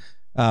 Marty,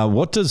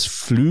 what does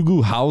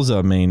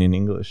Flugelhauser mean in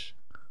English?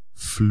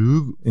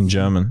 In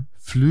German.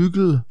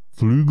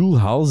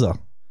 Flugelhauser.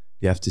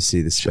 You have to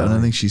see the I spelling.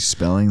 don't think she's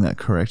spelling that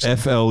correctly.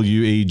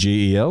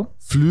 Fluegel.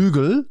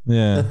 Flügel.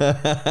 Yeah.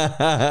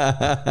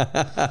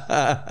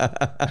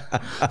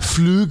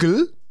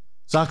 Flügel.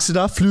 Sagst du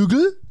da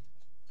Flügel?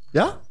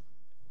 Ja?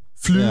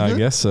 Flügel? Yeah, I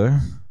guess so.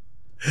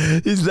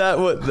 Is that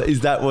what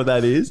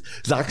that is?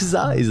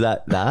 Zakza? Is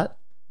that? Is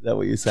that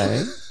what you're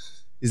saying?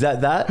 Is that?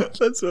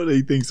 That's what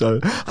he thinks so.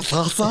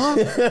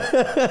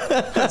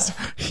 That's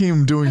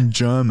him doing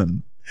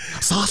German.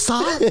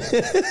 Sasa?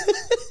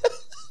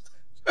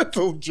 That's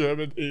all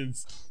German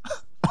is.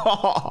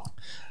 Fucking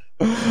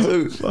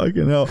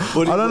hell.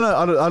 I don't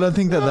know. I don't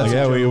think that's.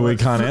 Yeah, we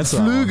can't answer.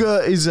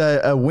 Flüger is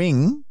a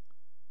wing.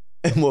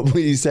 And what were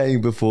you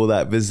saying before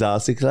that? Bizarre?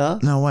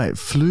 No, wait.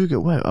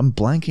 Flüger. Wait, I'm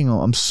blanking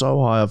on. I'm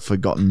so high I've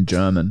forgotten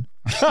German.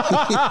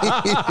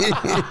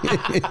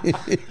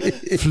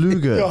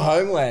 Flüger. Your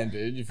homeland,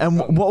 dude. And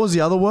what was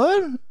the other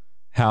word?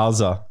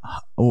 Hauser.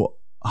 Oh,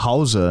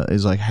 Hauser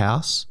is like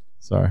house.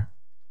 Sorry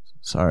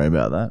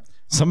about that.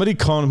 Somebody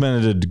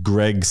commented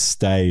Greg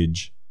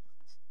Stage.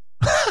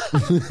 Yeah,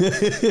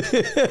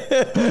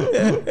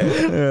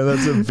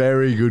 that's a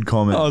very good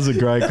comment. That was a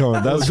great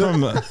comment. That was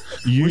from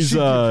user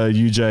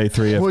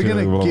UJ3F. We're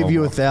going to give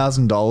you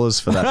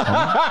 $1,000 for that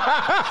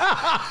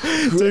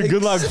comment. Dude,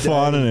 good luck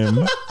finding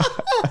him.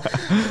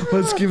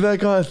 Let's give that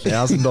guy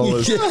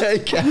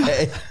 $1,000.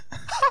 Okay.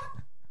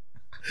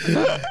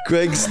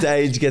 Greg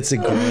Stage gets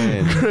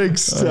 $1,000. Greg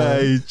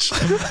Stage.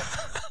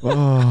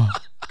 Oh,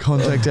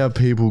 contact our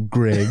people,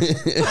 Greg.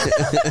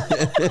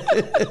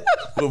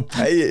 We'll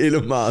pay you in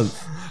a month.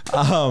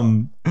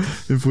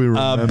 If we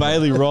remember.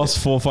 Bailey Ross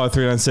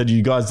 4539 said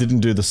you guys didn't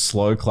do the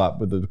slow clap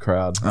with the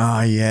crowd.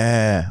 Oh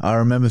yeah, I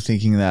remember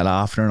thinking that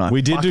after, and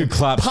We did do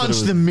claps, but it Punched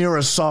was- the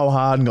mirror so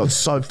hard and got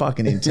so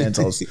fucking intense.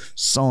 I was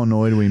so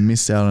annoyed we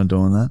missed out on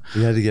doing that.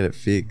 We had to get it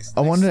fixed.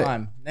 I wonder.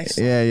 Next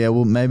time. Yeah.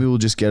 Well, maybe we'll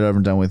just get over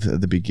and done with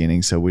at the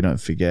beginning, so we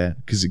don't forget.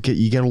 Because you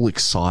get all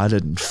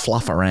excited and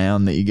fluff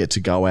around that you get to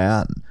go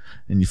out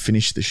and you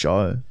finish the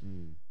show.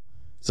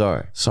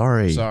 Sorry.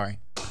 Sorry.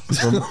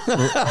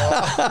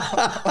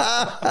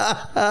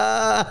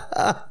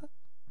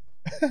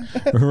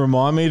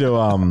 Remind me to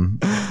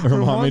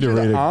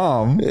read it.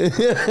 Arm.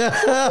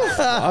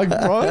 Fuck,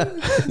 bro.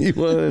 You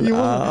want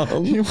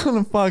You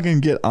want to fucking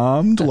get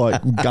armed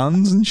like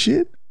guns and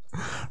shit?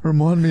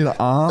 Remind me to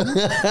arm.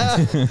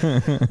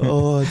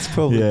 Oh, it's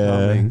probably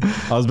Yeah, coming.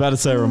 I was about to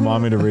say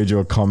remind me to read you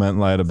a comment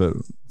later, but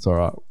it's all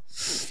right.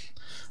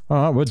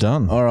 All right, we're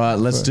done. All right,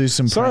 let's do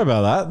some. Sorry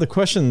about that. The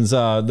questions,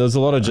 there's a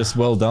lot of just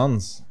well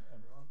done's.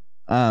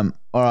 All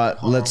right,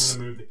 let's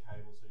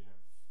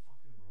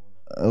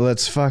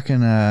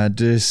fucking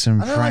do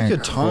some I don't like prank your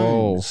tone,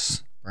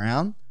 calls.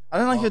 Brown. I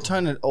don't like your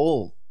tone at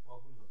all.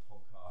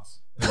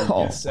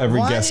 Every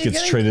Why guest are you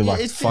gets getting- treated like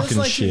it feels fucking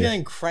like shit. You're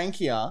getting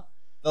crankier.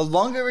 The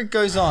longer it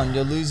goes on,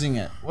 you're losing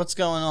it. What's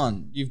going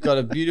on? You've got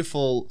a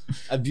beautiful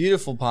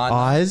partner.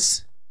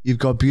 Eyes. You've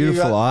got You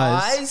beautiful got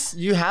eyes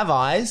You have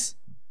eyes.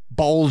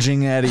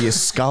 bulging out of your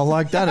skull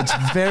like that. It's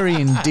very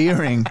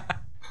endearing.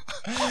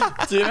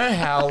 Do you know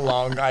how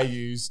long I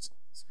used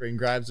screen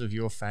grabs of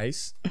your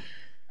face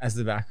as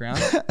the background?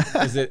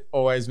 Because it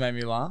always made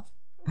me laugh.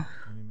 What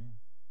do you mean?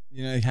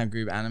 You know how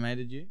Goob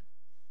animated you?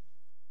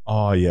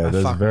 Oh yeah, I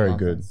that's fucking very love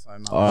good. it so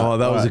much. Oh,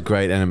 that was a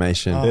great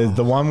animation. There's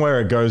the one where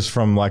it goes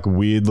from like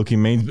weird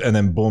looking memes and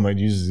then boom, it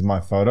uses my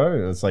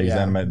photo. It's like he's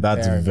Yeah, animated.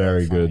 That's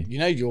very funny. good. You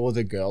know you're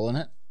the girl in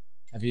it.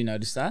 Have you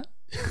noticed that?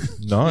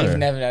 No. You've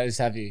never noticed,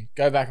 have you?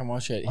 Go back and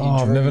watch it. He Oh,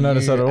 I've drew never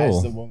noticed you that at as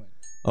all. the woman.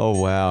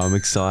 Oh, wow. I'm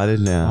excited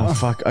now. Oh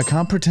fuck! I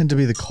can't pretend to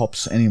be the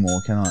cops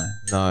anymore, can I?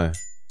 No.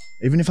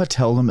 Even if I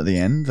tell them at the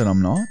end that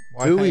I'm not.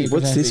 Why Who can't you what's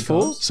pretend to this be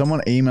for? cops?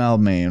 Someone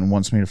emailed me and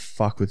wants me to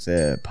fuck with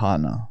their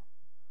partner.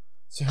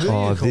 So who Oh,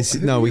 are you this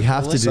who no, are we you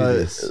have to do calling?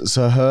 this.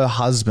 So her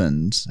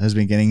husband has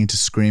been getting into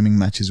screaming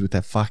matches with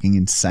that fucking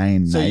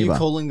insane So neighbor. you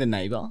calling the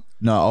neighbor?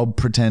 No, I'll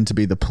pretend to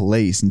be the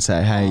police and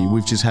say, "Hey,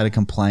 we've just had a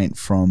complaint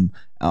from,"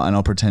 and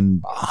I'll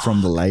pretend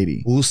from the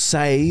lady. We'll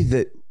say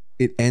that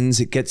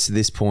it gets to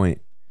this point.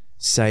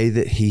 Say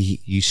that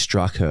you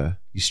struck her.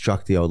 You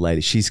struck the old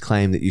lady. She's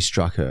claimed that you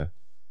struck her.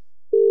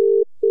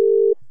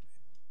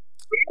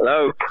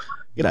 Hello.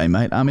 G'day,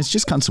 mate. It's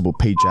just Constable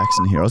Pete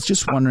Jackson here. I was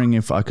just wondering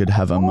if I could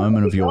have a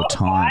moment of your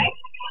time.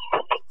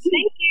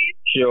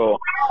 Sure.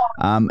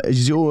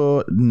 Is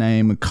your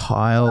name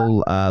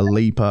Kyle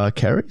Leaper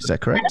Kerry? Is that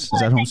correct? Is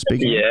that who I'm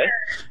speaking? Yeah.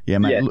 Yeah,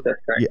 mate. Yes, look, that's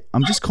correct. yeah,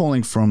 I'm just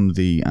calling from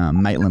the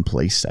Maitland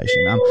Police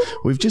Station.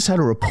 We've just had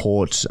a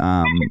report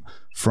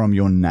from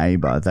your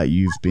neighbour that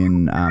you've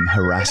been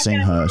harassing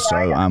her.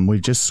 So we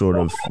just sort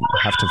of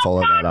have to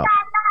follow that up.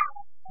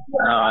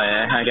 Oh,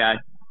 yeah.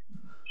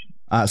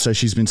 Okay. So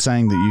she's been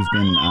saying that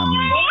you've been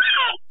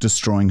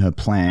destroying her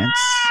plants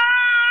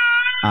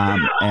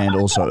and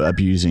also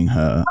abusing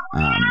her.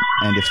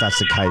 And if that's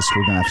the case,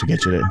 we're going to have to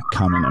get you to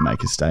come in and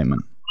make a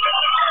statement.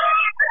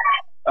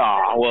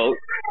 Oh, well,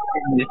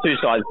 there's two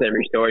sides to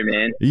every story,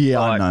 man. Yeah,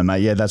 I Like, know,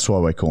 mate. Yeah, that's why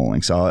we're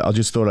calling. So I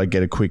just thought I'd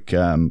get a quick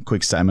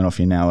statement off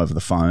you now over the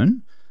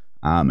phone.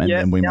 And Yeah,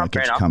 then we yeah, might get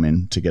fair you enough. come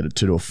in to get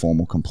to do a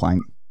formal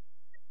complaint.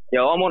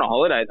 Yeah, I'm on a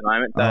holiday at the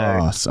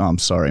moment, so I'm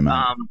sorry, mate.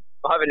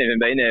 I haven't even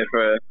been there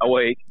for a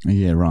week.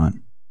 Yeah, right.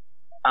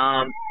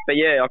 But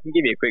yeah, I can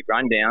give you a quick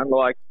rundown.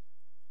 Like,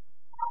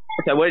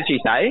 so what did she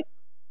say?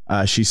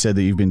 She said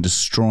that you've been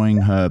destroying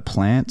her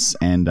plants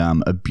and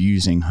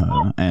abusing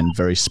her, and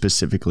very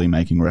specifically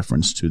making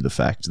reference to the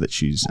fact that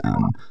she's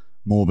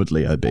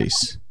morbidly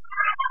obese.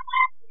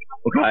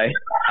 Okay.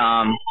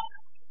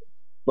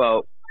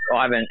 Well,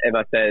 I haven't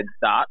ever said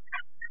that,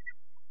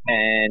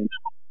 and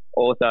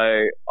also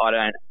I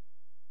don't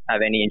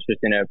have any interest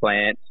in her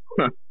plants.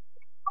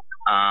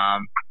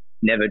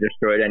 Never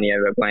destroyed any of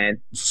her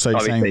plants. So you're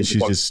saying Obviously, that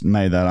she's what- just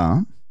made that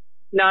up?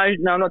 No,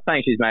 I'm not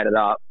saying she's made it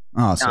up.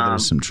 Oh, so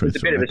there's some truth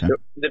There's to it. Okay.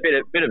 there's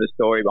a bit of a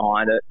story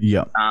behind it.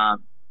 Yeah.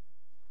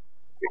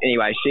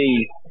 Anyway,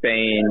 she's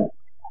been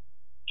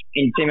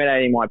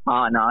intimidating my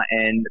partner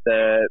and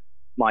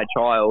my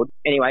child.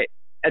 Anyway,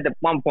 at the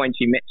one point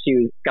she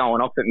was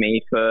going off at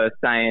me for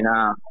saying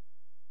I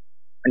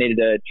needed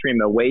to trim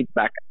her weeds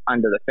back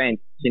under the fence.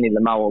 She needed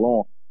to mow her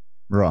lawn,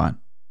 Right.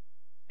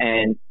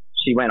 and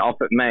she went off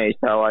at me.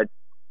 So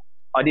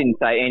I didn't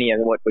say any of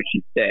what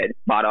she said,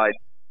 but I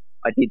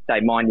did say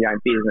mind your own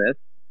business.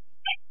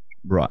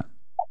 Right.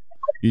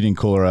 You didn't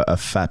call her a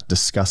fat,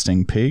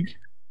 disgusting pig?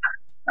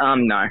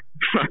 No.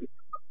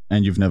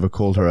 And you've never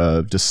called her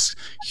a just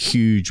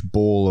huge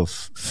ball of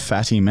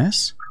fatty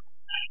mess?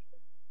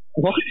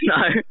 What?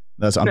 No.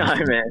 That's No,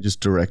 man. just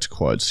direct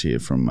quotes here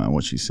from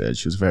what she said.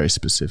 She was very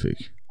specific.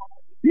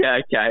 Yeah,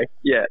 okay.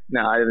 Yeah,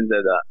 no, I haven't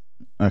said that.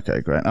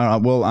 Okay, great. All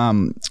right. Well,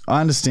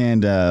 I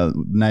understand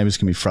neighbours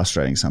can be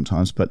frustrating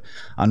sometimes, but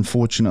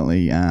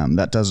unfortunately,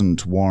 that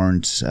doesn't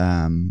warrant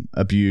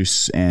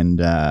abuse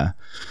and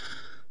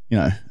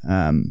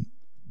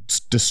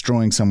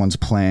destroying someone's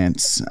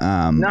plants.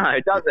 No,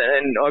 it doesn't,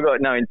 and I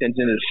got no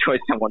intention to destroy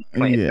someone's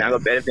plants. Yeah. I've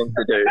got better things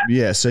to do.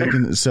 Yeah, so you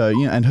can,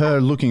 and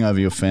her looking over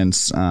your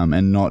fence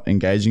and not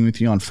engaging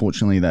with you,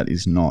 unfortunately, that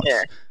is not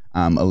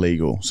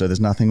illegal. So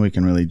there's nothing we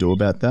can really do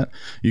about that.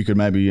 You could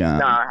maybe no,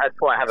 that's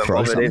why I haven't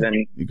bothered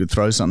even. You could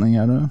throw something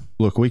at her.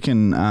 Look, we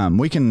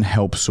can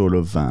help sort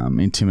of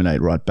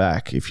intimidate right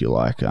back if you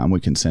like. We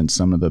can send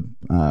some of the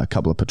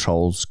couple of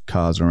patrols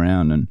cars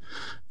around and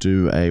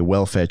do a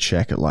welfare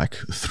check at like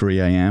 3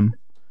 a.m.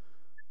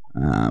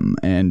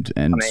 And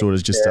sort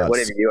of just start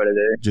whatever you got to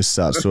do. Just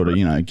start sort of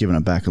giving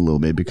it back a little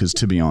bit, because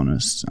to be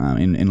honest,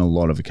 in a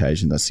lot of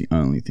occasions that's the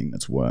only thing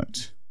that's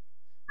worked.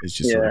 It's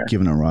just sort of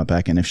giving it right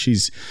back. And if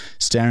she's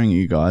staring at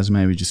you guys,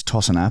 maybe just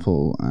toss an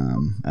apple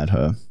at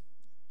her.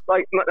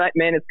 Like,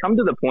 man, it's come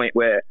to the point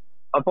where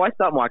if I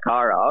start my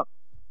car up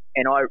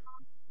and I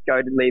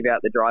go to leave out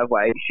the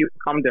driveway, she'll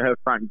come to her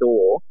front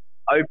door,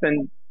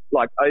 open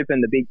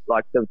the big,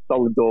 the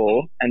solid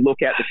door, and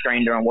look out the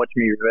screen door and watch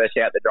me reverse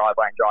out the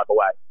driveway and drive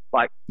away.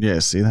 Like, yeah,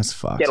 see, that's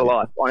fucked. Get a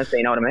life, honestly,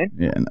 you know what I mean?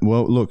 Yeah.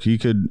 Well, look, you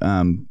could,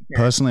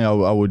 personally, I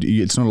would,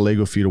 it's not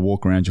illegal for you to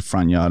walk around your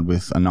front yard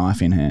with a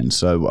knife in hand.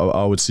 So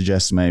I would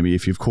suggest maybe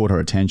if you've caught her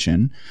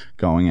attention,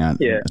 going out,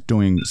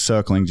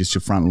 circling just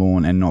your front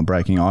lawn and not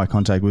breaking eye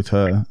contact with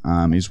her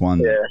is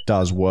one that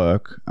does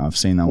work. I've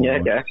seen that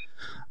work. Okay.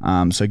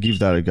 So give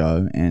that a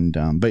go. And,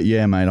 but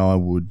yeah, mate, I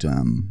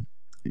wouldn't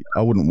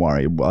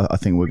worry. I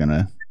think we're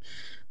gonna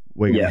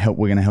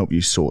help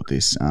you sort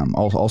this.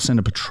 I'll send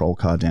a patrol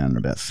car down at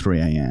about 3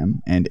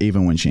 a.m. and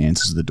even when she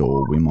answers the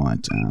door, we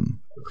might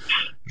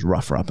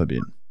rough her up a bit.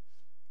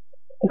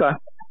 Okay.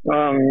 Do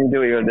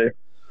what you gotta do.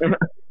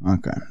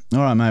 Okay.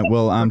 All right, mate.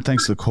 Well,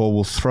 thanks for the call.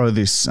 We'll throw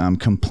this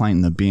complaint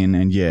in the bin,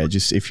 and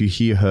just if you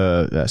hear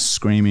her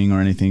screaming or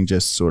anything,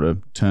 just sort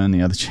of turn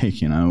the other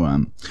cheek.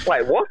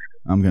 Wait, what?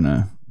 I'm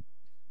gonna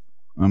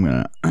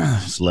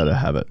just let her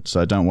have it.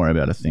 So don't worry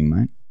about a thing,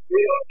 mate.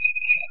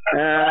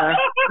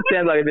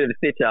 Sounds like a bit of a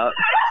stitch up.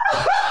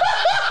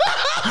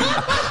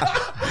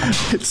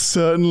 It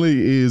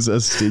certainly is a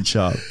stitch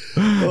up.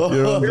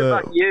 You're on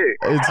Fuck you.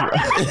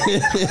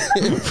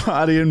 It's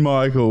Marty and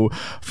Michael,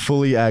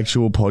 fully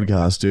actual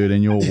podcast, dude,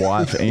 and your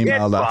wife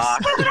emailed us.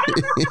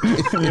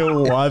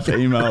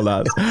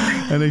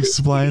 And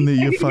explained that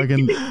you're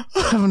fucking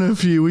having a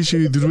few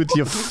issues with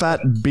your fat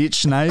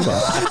bitch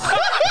neighbor.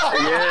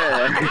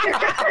 Yeah.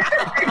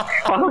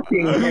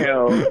 Fucking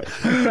hell.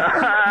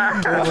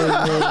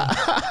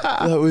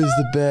 That was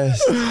the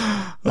best.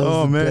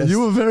 Oh man,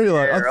 you were very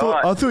like,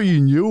 I thought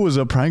you knew it was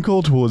a prank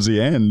call towards the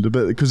end,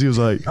 but because he was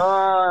like, do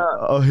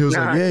what you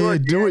gotta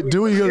do.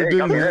 Do what you gotta do,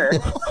 brother.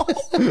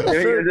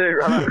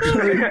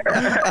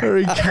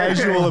 Very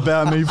casual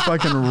about me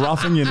fucking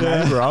roughing your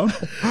neighbor up.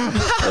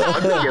 I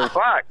don't give a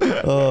fuck.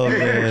 Oh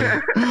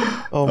man.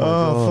 Oh my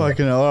God.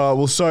 Fucking hell. All right,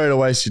 well, sorry to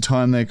waste your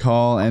time there,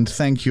 Kyle, and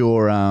thank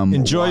your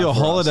enjoy your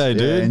holiday,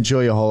 dude. Yeah,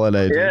 enjoy your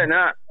holiday, dude. Yeah,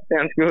 nah,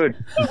 sounds good.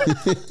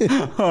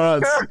 All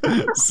right,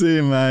 see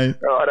you, mate.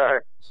 Righto.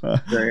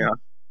 There you go.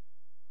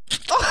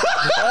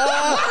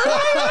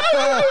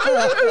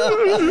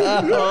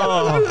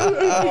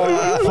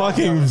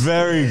 Fucking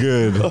very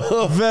good.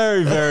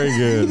 Very, very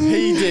good.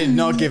 He did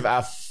not give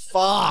a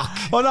fuck.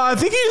 Oh no, I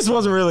think he just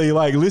wasn't really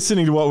like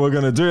listening to what we're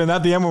gonna do. And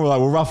at the end, we were like,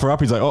 we'll rough her up.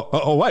 He's like,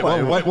 wait,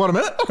 a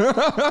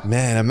minute.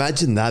 Man,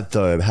 imagine that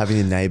though, having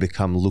a neighbor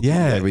come look at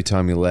you every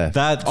time you left.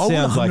 That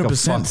sounds like a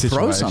fuck situation.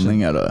 Throw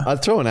something at her.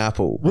 I'd throw an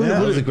apple.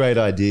 That was a great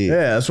idea.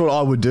 Yeah, that's what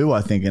I would do,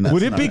 I think.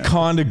 Would it be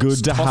kind of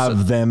good to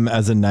have them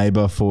as a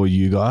neighbor for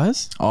you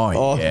guys?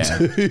 Oh yeah.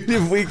 Dude,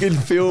 if we could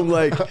film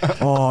like...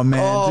 Oh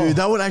man, dude,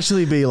 that would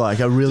actually be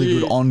like a really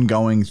good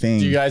ongoing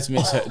thing. Do you guys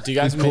miss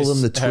call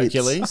them the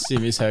Hercules? Do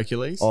you miss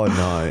Hercules? Oh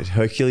no,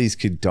 Hercules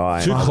could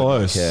die. Too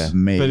close.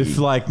 Maybe.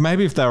 But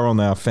maybe if they were on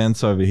our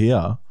fence over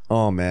here.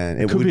 Oh man,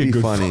 it could would be be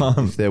good funny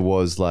fun. if there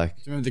was like...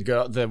 Do you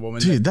remember the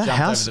woman Dude, that that jumped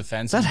house, over the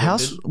fence? that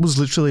house was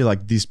literally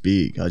like this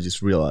big. I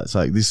just realized,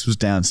 like, this was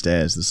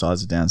downstairs, the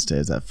size of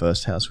downstairs, that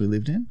first house we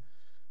lived in,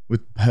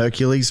 with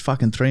Hercules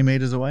fucking 3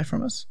 meters away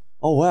from us.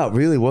 Oh wow, it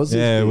really was?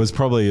 Yeah, it was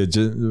probably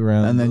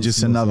around. And then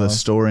just another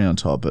story on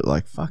top, but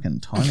like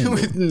fucking tiny.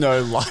 with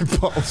no light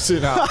bulbs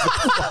in it. Once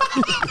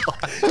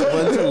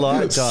a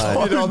light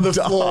died. Sit on the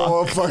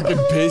floor, fucking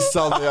piss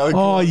on the other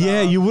corner.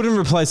 Yeah, you wouldn't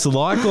replace the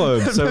light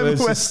globe. So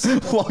it's just...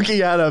 Lockie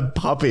had a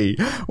puppy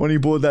when he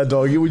bought that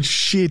dog. He would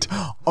shit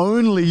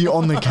only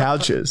on the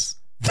couches.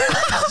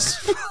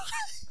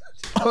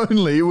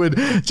 Only it would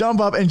jump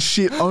up and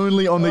shit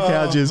only on the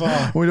couches.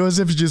 We'd always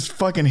have to just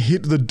fucking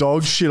hit the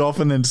dog shit off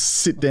and then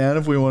sit down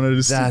if we wanted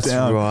to sit down.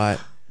 That's right.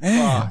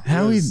 Man,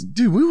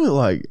 dude, we were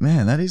like,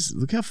 man,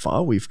 look how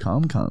far we've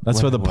come, cunt.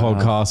 That's where the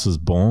podcast was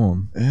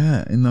born.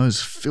 Yeah, in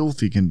those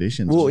filthy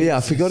conditions. Well, yeah,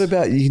 I forgot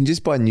about, you can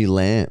just buy new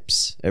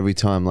lamps every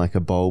time like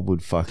a bulb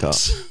would fuck up.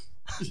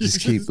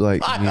 Just keep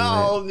like A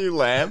whole new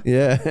lamp.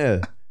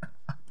 Yeah.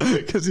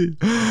 Because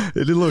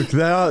look,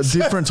 there are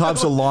different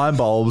types of light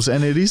bulbs,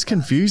 and it is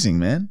confusing,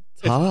 man.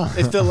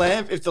 If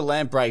the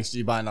lamp breaks, do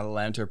you buy another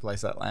lamp to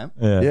replace that lamp?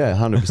 Yeah,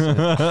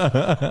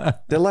 100%.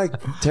 They're like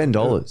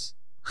 $10.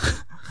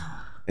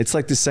 It's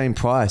like the same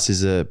price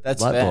as a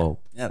That's light fair. bulb.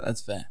 Yeah,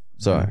 that's fair.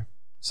 Sorry.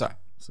 So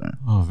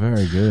Oh,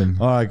 very good.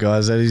 All right,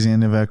 guys, that is the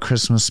end of our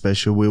Christmas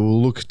special. We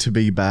will look to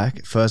be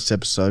back, first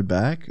episode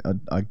back.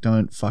 I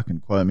don't fucking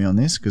quote me on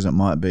this because it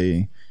might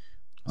be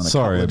on a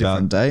couple of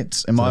different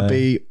dates. It might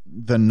be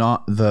the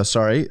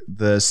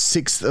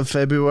 6th of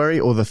February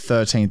or the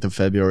 13th of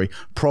February.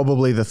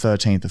 Probably the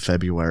 13th of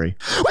February.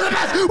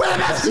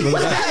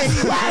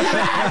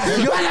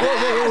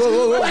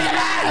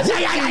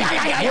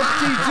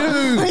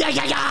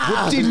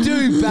 What did you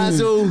do,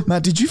 Basil?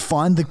 Matt, did you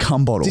find the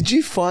cum bottle? Did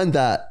you find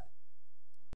that